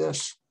like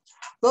this.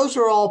 Those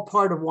are all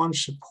part of one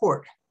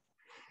support.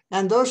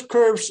 And those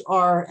curves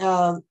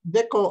are,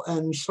 Bickel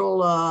and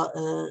Sola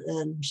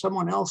and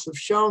someone else have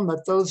shown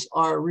that those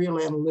are real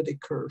analytic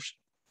curves.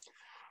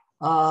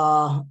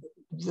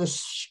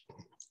 This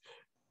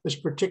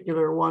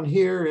particular one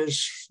here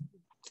is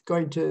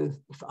going to,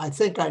 I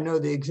think I know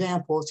the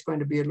example, it's going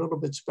to be a little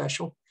bit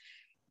special.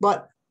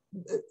 But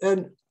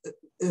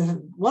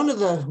one of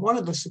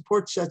the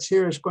support sets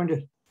here is going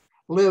to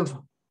live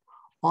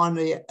on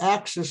the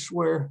axis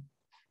where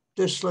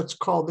this, let's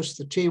call this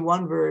the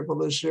T1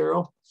 variable is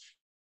 0,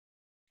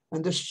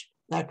 and this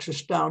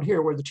axis down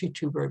here where the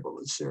T2 variable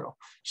is 0.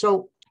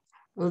 So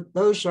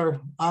those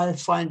are, I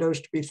find those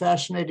to be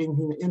fascinating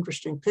and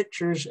interesting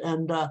pictures.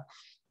 And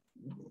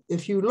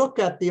if you look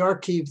at the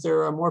archive,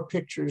 there are more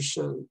pictures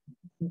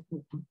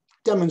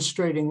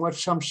demonstrating what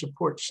some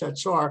support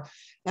sets are.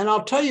 And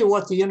I'll tell you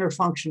what the inner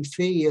function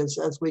phi is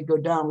as we go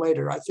down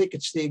later. I think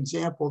it's the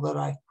example that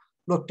I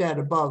looked at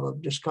above of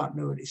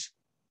discontinuities.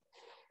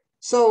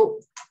 So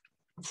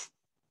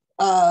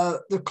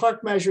the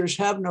Clark measures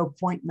have no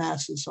point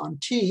masses on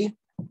T.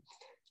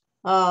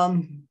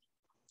 And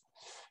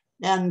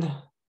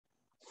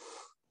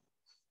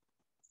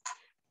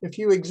if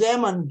you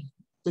examine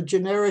the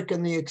generic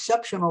and the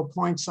exceptional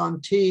points on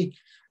T,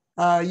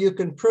 you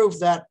can prove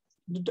that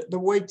the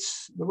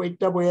weight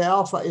W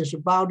alpha is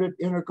bounded,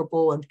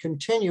 integrable, and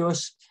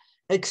continuous,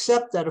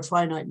 except at a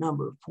finite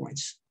number of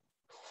points.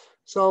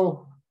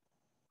 So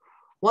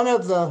one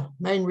of the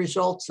main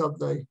results of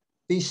the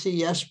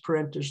BCS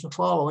print is the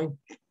following.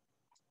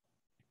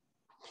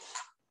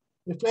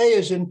 If A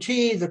is in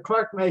T, the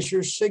Clark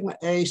measures sigma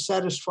A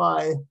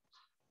satisfy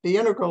the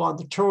integral on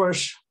the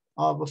torus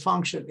of a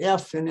function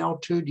f in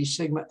L2 d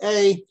sigma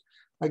A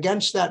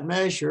against that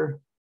measure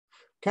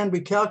can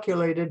be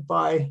calculated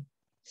by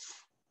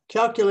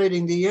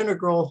calculating the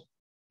integral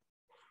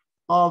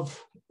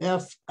of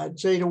f at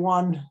zeta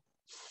 1.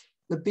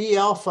 The B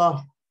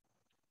alpha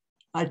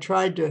I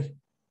tried to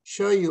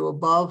show you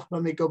above.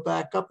 Let me go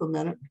back up a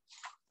minute.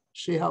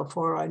 see how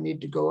far I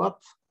need to go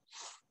up.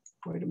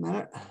 Wait a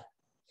minute.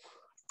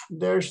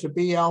 There's the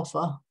B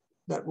alpha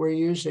that we're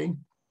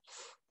using.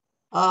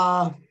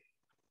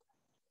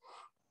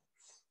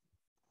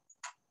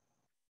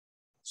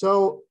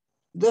 So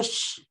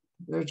this,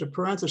 there's a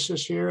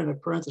parenthesis here and a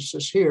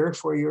parenthesis here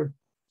for your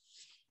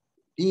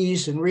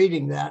ease in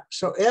reading that.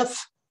 So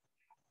F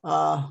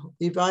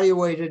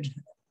evaluated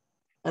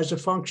as a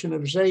function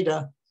of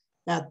zeta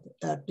at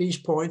these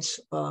points,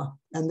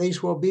 and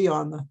these will be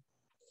on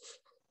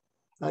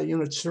the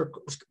unit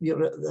circle,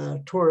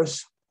 the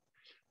torus,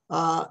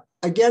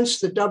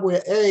 against the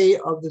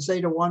WA of the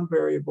zeta 1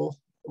 variable,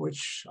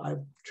 which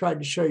I've tried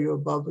to show you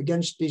above,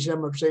 against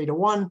dm of zeta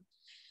 1.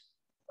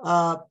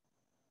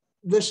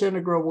 This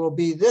integral will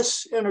be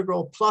this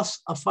integral plus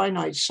a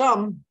finite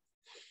sum,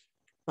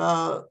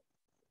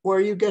 where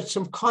you get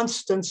some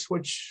constants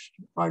which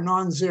are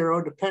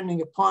non-zero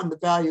depending upon the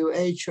value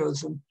A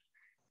chosen.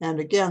 And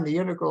again, the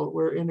integral,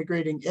 we're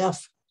integrating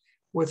F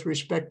with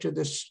respect to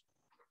this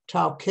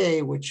tau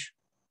K, which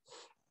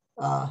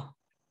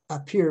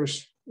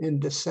appears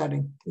in this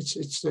setting.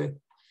 It's the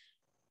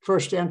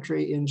first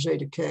entry in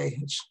zeta K.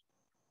 It's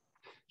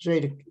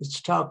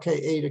tau K,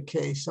 A to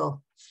K.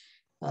 So,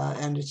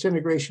 and it's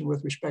integration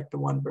with respect to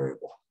one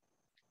variable.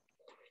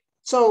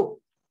 So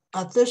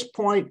at this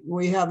point,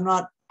 we have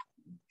not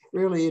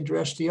really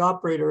addressed the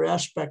operator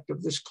aspect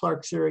of this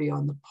Clark theory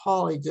on the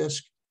poly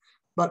disk,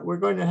 but we're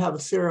going to have a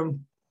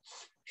theorem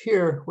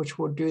here which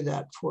will do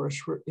that for us.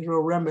 It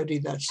will remedy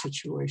that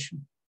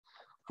situation.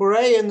 For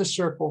A in the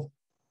circle,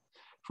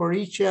 for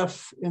each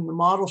F in the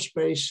model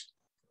space,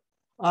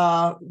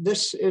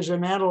 this is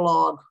an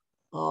analog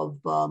of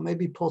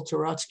maybe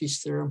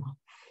Poltoratsky's theorem,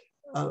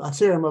 a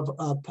theorem of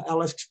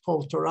Alex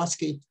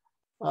Poltoratsky,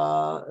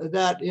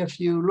 that if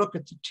you look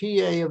at the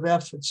TA of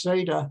F at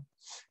zeta,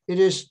 it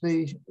is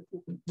the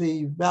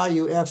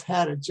value F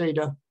had at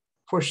zeta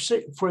for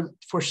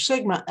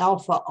sigma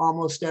alpha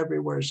almost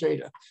everywhere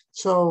zeta.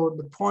 So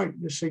the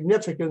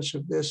significance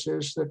of this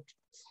is that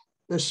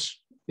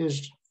this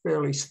is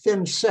fairly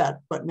thin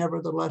set, but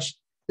nevertheless,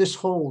 this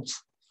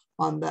holds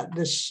on that,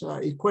 this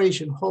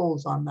equation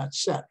holds on that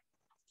set.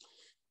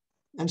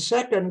 And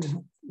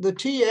second, the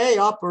TA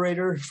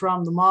operator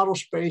from the model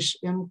space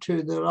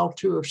into the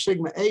L2 of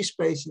sigma A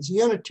space is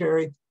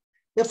unitary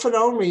if and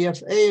only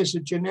if A is a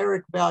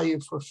generic value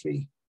for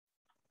phi.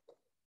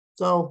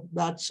 So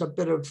that's a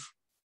bit of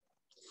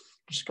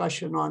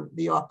discussion on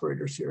the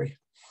operator theory.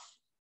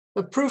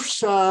 The proofs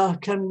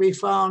can be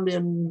found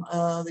in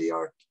the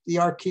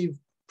Archive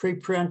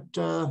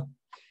preprint,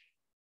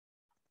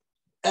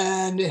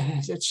 and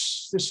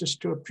this is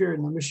to appear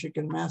in the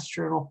Michigan Math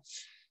Journal.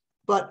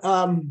 But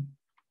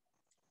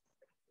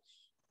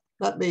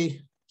let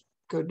me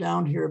go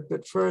down here a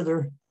bit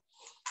further.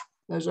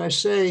 As I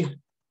say,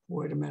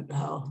 wait a minute,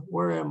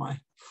 where am I?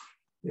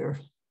 Here.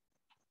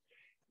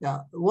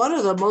 Yeah, one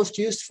of the most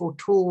useful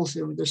tools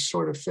in this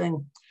sort of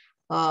thing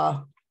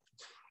are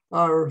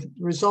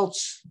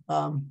results,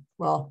 are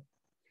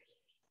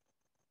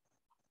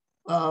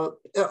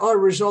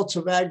results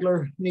of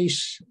Agler,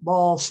 Nice,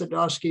 Ball,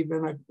 Sadowski,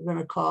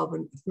 Vinnikov,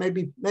 and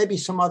maybe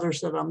some others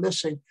that I'm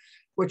missing,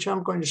 which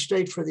I'm going to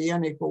state for the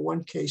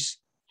n=1 case.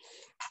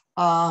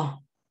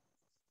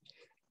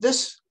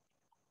 This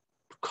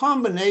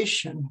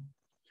combination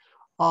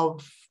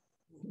of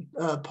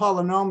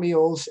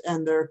polynomials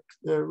and their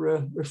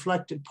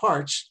reflected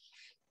parts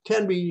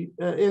can be,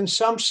 in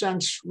some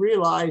sense,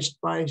 realized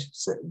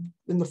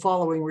in the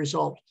following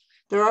result.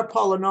 There are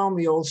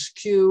polynomials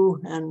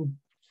Q and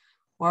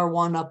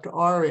R1 up to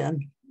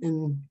Rn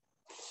in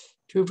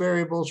two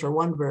variables or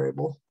one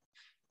variable.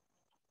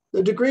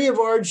 The degree of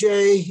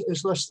Rj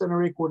is less than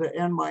or equal to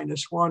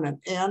n-1 and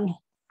n.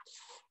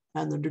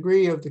 And the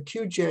degree of the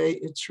Qj,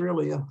 it's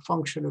really a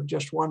function of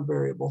just one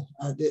variable,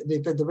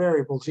 the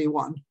variable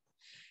z1.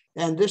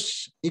 And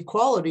this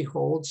equality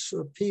holds,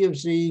 P of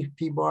z,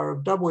 P bar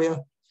of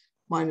W,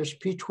 minus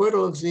P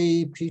twiddle of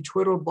z, P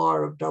twiddle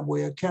bar of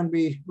W can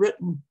be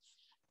written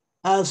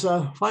as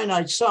a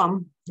finite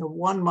sum of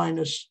 1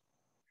 minus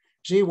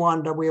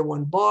z1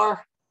 W1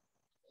 bar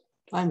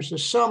times the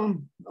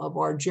sum of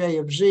Rj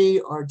of z,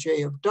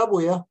 Rj of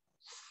W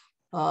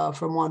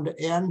from 1 to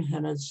n.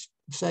 And as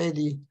say,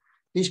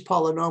 these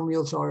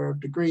polynomials are of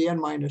degree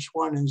n-1 in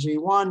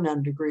z1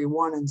 and degree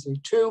 1 in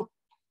z2,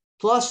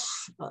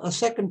 plus a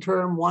second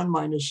term 1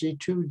 minus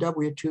z2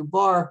 W2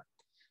 bar,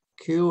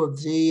 Q of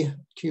z,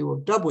 Q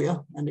of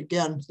W. And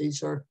again,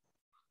 these are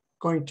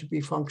going to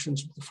be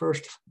functions of the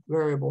first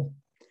variable.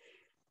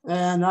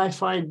 And I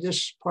find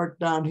this part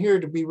down here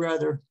to be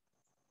rather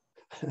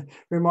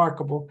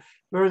remarkable,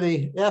 where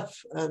the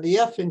F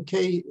in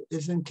K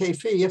is in K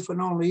phi if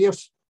and only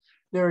if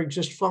there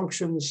exist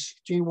functions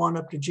G1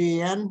 up to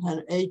Gn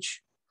and H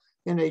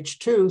in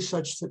H2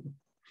 such that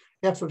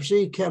F of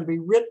Z can be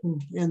written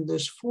in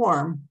this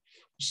form.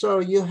 So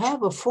you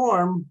have a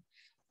form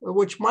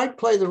which might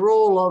play the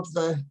role of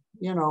the,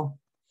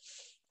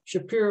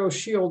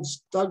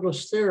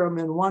 Shapiro-Shields-Douglas theorem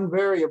in one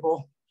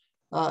variable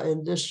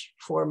in this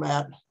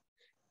format.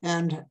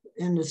 And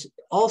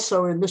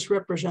also in this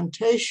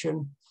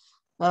representation,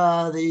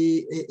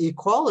 the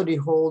equality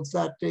holds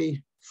that the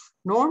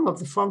norm of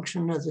the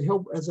function as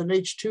an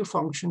H2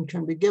 function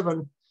can be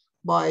given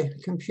by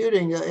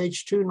computing the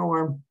H2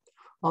 norm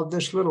of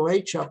this little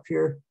h up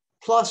here,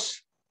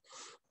 plus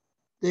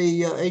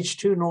the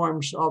H2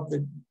 norms of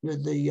the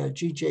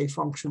GJ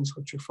functions,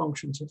 which are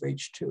functions of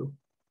H2.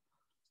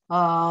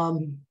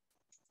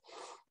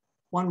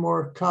 One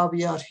more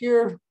caveat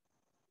here.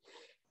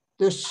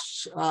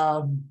 This is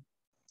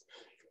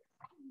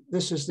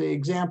the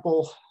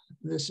example.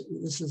 This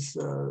is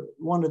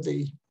one of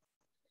the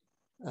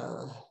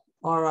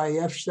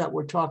RIFs that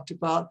were talked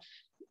about.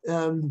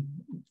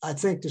 I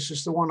think this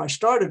is the one I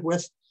started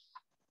with.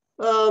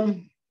 Let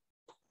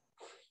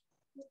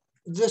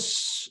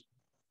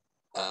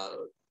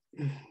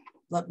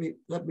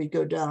me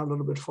go down a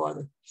little bit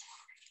farther.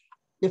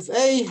 If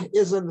A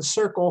is in the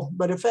circle,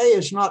 but if A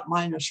is not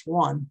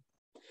 -1,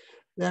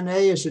 then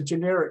A is a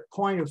generic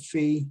point of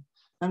phi.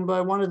 And by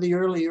one of the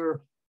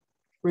earlier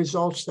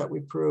results that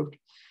we proved,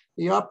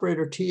 the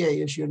operator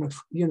TA is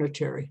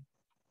unitary.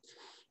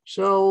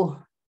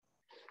 So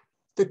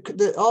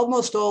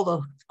almost all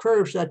the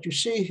curves that you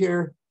see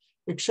here,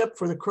 except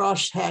for the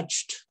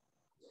cross-hatched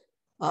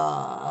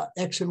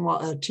X and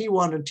Y,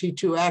 T1 and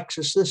T2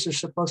 axis, this is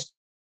supposed to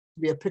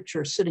be a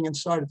picture sitting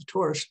inside of the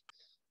torus.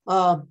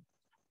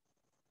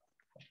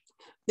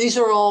 These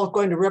are all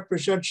going to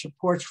represent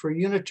supports for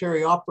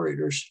unitary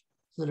operators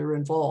that are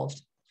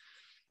involved.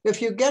 If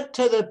you get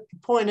to the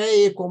point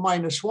A equal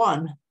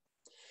 -1,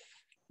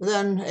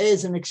 then A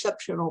is an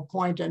exceptional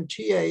point and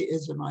TA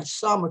is an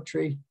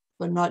isometry,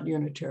 but not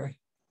unitary.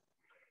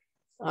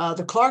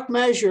 The Clark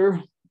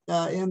measure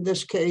in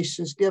this case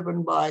is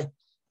given by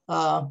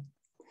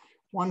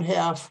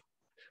 1/2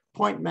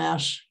 point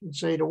mass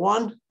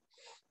zeta1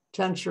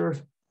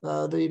 tensor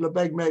the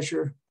Lebesgue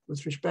measure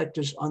with respect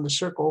to on the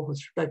circle with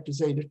respect to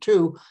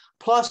zeta2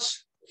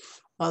 plus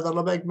the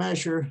Lebesgue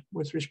measure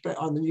with respect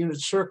on the unit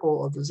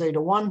circle of the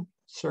zeta1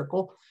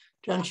 circle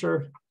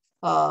tensor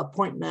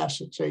point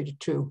mass at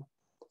zeta2.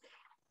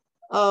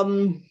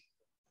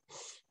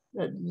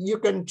 You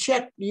can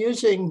check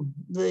using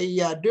the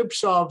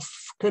Dubtsov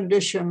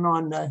condition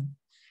on the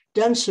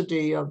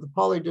density of the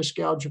polydisk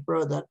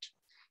algebra that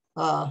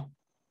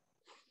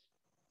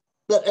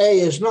that A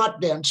is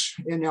not dense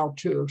in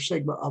L2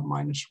 sigma of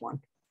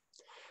 -1.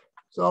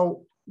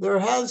 So there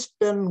has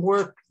been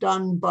work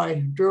done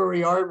by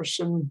Drury,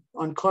 Arvidsson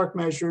on Clark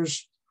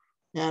measures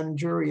and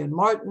Jury and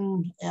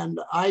Martin, and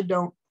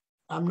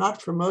I'm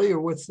not familiar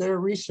with their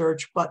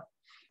research, but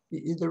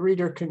the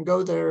reader can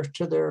go there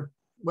to their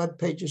web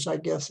pages, I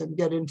guess, and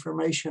get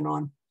information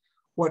on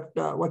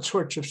what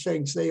sorts of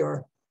things they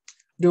are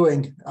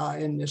doing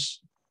in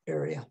this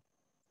area.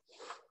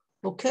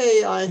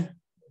 Okay, I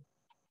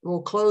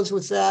will close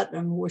with that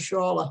and wish you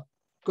all a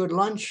good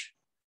lunch.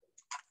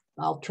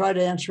 I'll try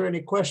to answer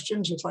any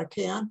questions if I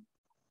can.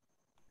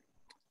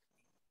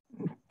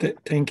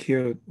 Thank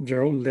you,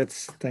 Joe.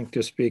 Let's thank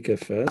the speaker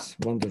first.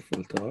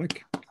 Wonderful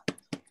talk.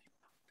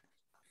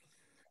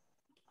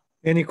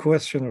 Any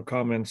question or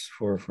comments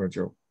for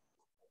Joe?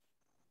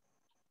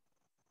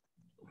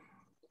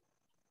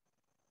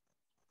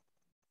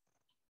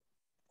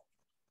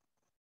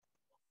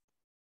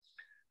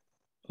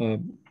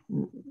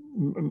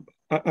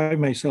 I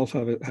myself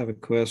have a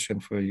question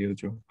for you,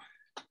 Joe.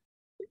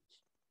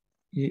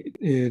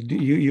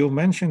 You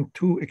mentioned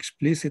two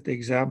explicit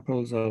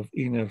examples of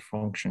inner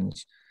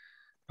functions.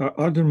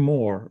 Are there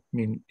more? I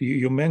mean,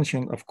 you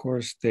mentioned, of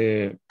course,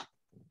 the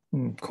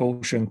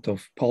quotient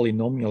of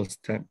polynomials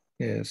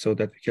so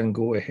that we can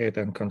go ahead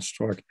and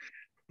construct.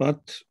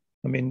 But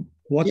I mean,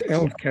 what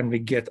else can we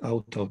get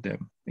out of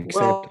them?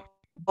 Except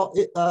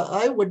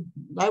I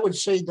would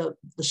say the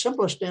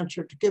simplest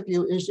answer to give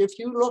you is if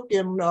you look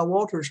in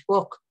Walter's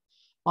book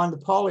on the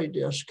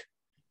polydisk,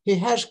 he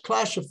has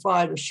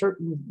classified a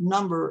certain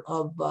number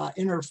of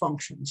inner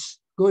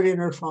functions, good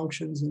inner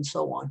functions and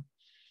so on.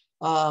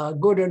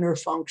 Good inner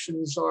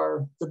functions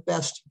are the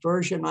best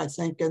version, I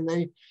think, and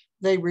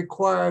they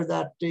require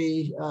that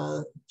the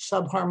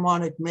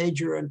subharmonic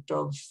majorant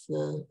of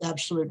the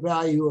absolute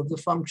value of the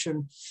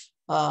function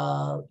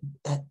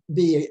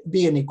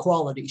be an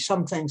equality,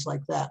 some things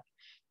like that.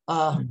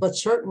 But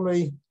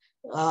certainly,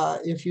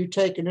 if you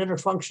take an inner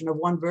function of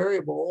one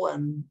variable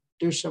and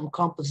do some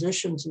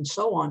compositions and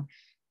so on,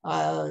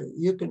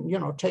 you can,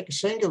 take a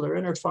singular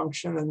inner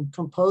function and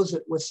compose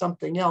it with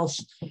something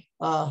else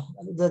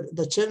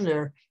that's in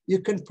there. You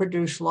can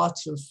produce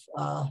lots of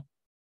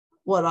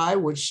what I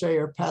would say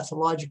are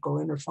pathological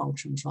inner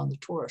functions on the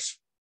torus.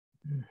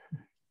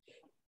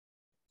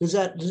 Does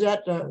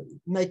that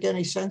make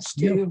any sense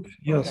to you?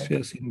 Yes, okay.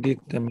 Yes, indeed.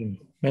 I mean,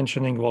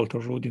 mentioning Walter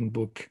Rudin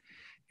book,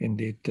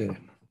 indeed,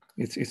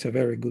 it's a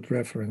very good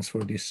reference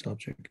for this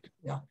subject.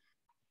 Yeah.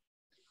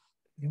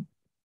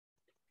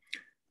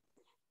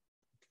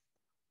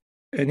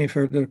 Any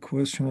further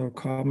question or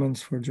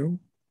comments for Joe?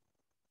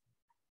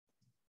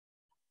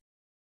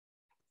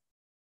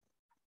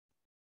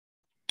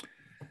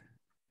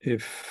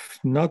 If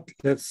not,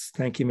 let's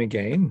thank him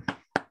again.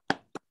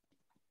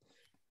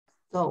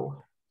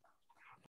 So